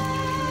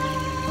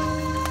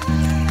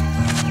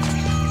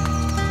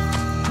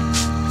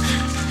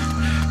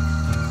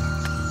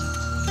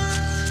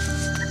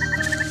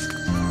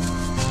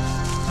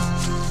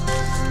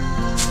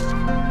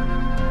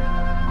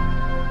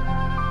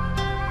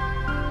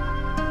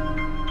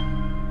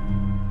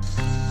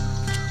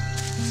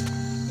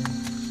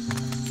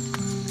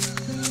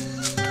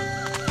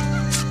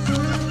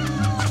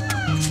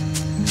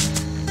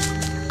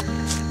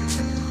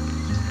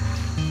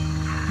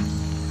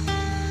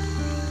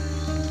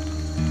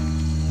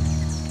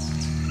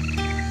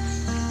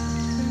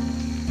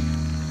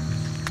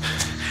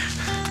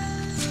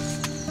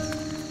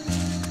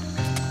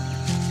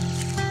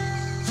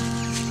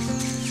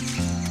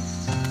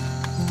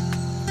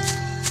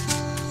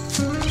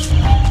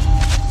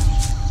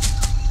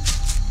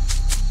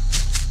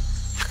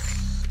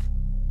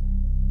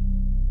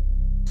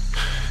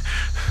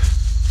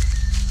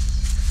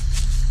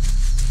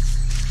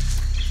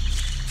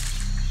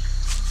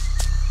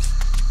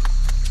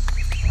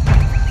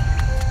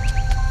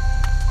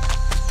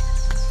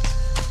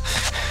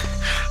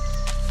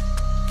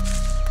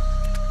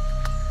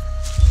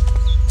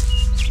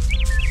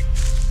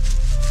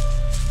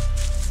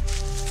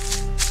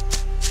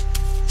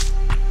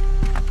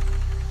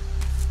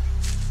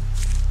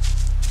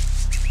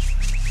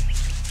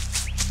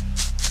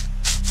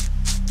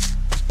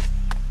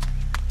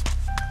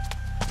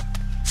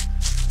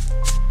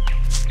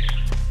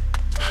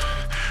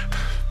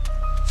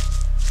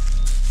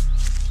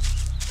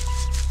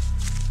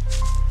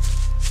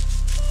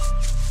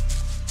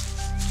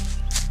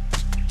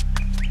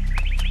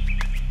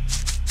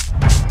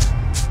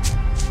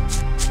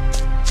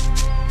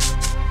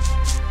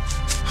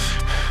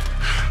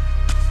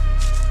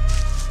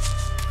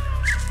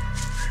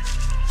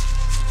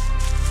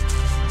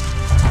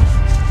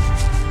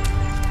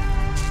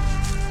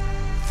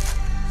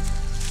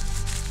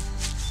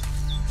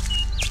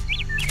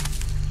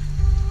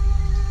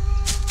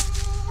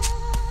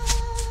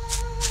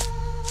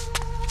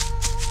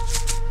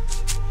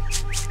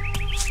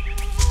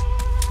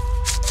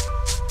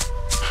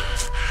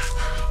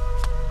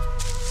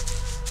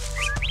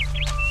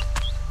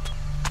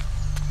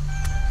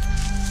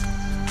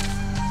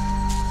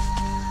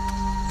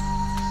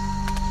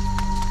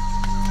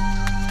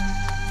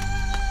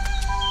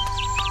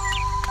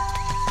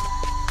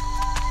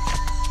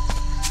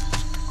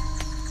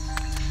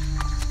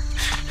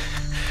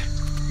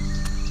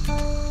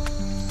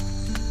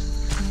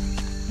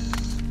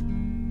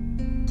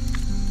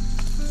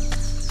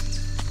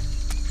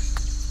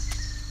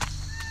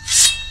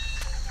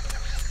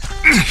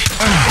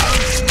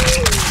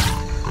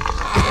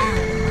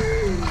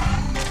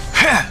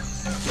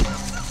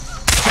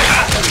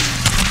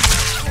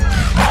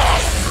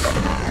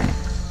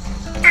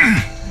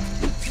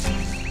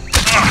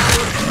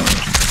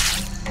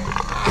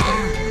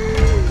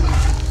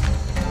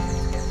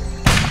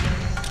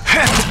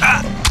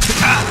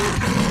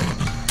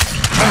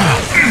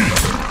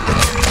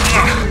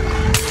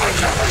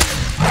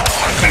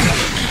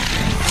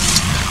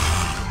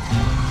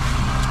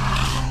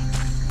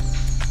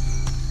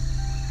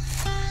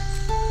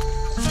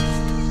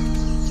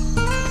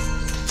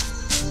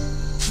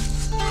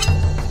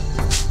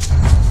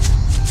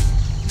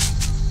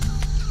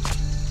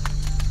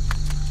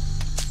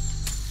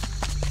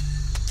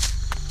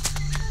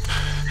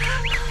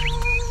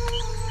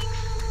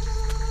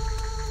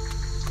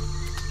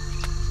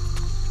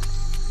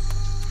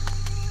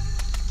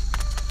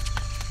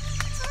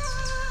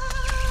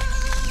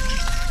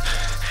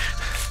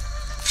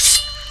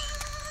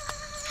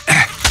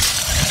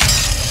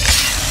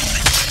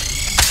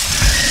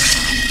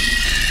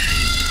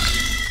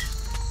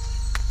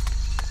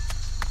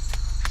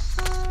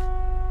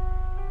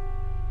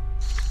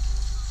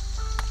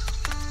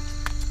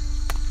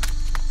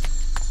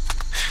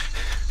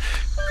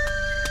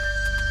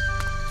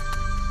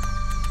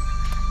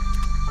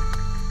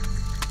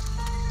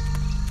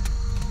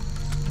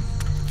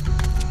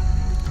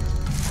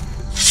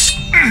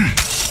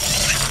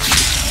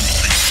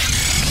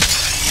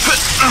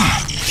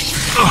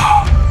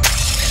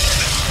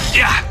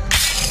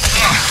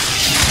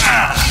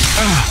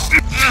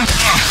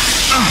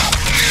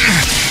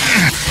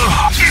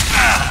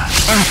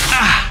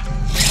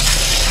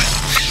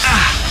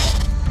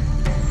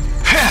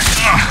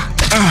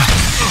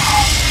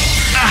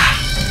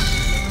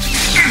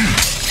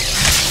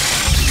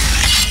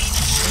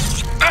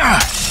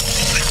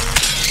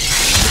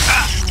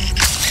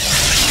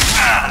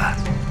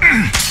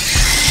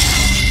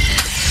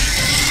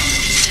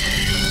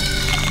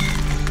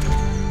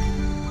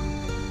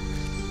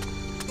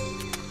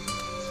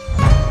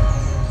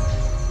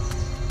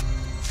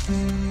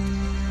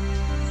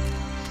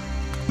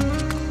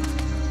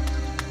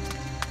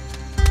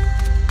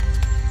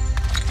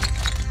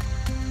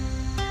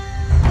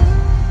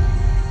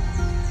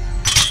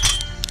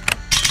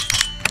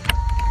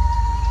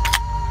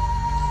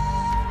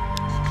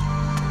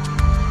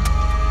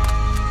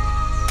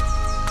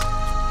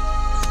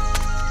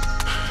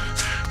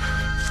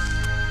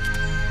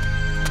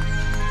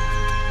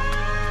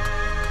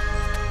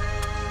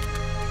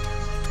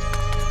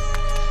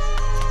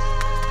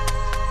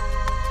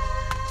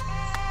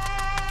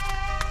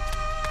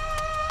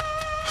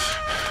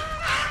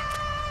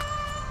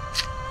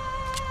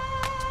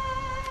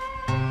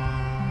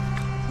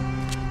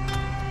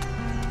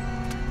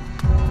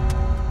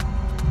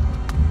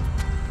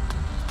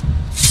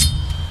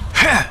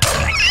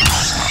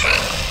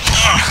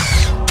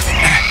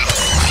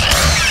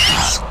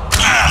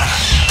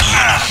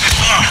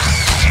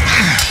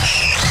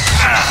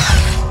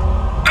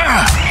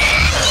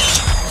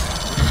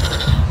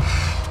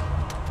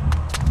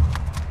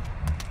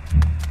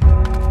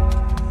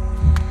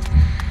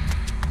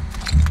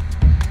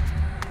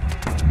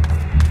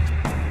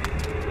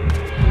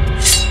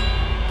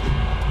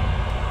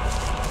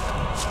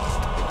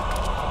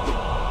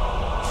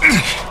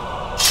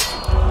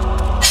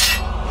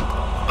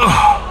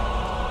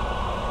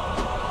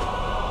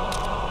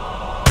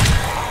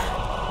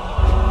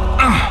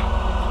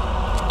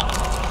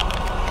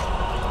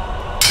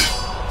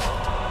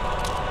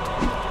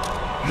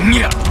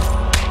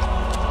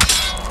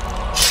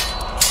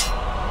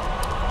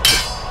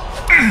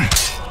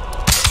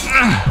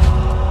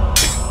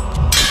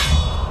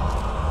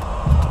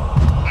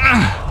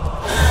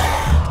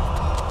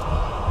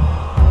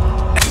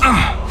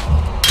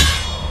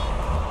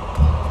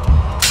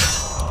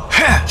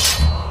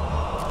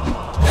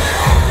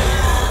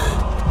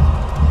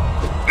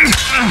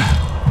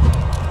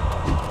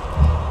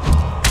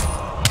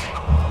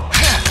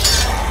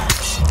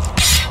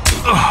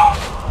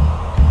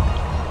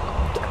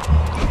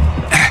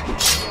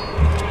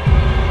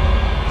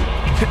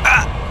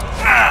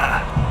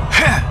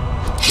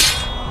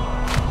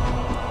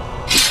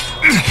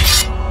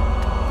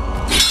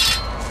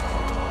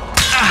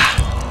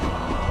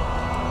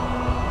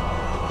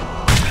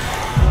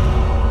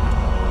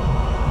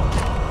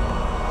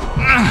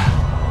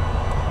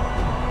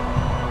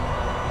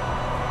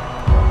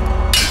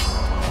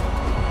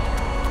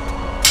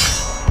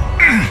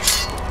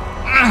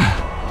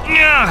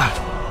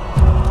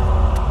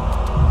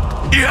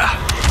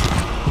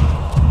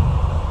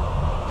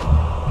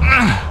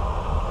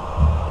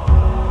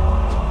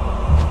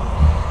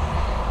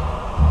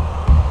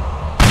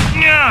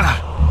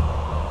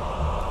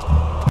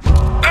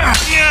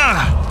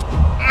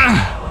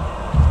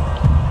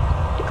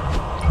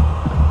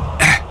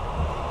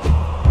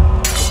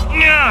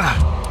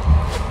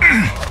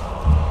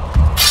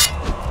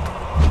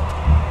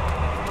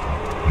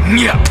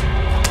 Yeah.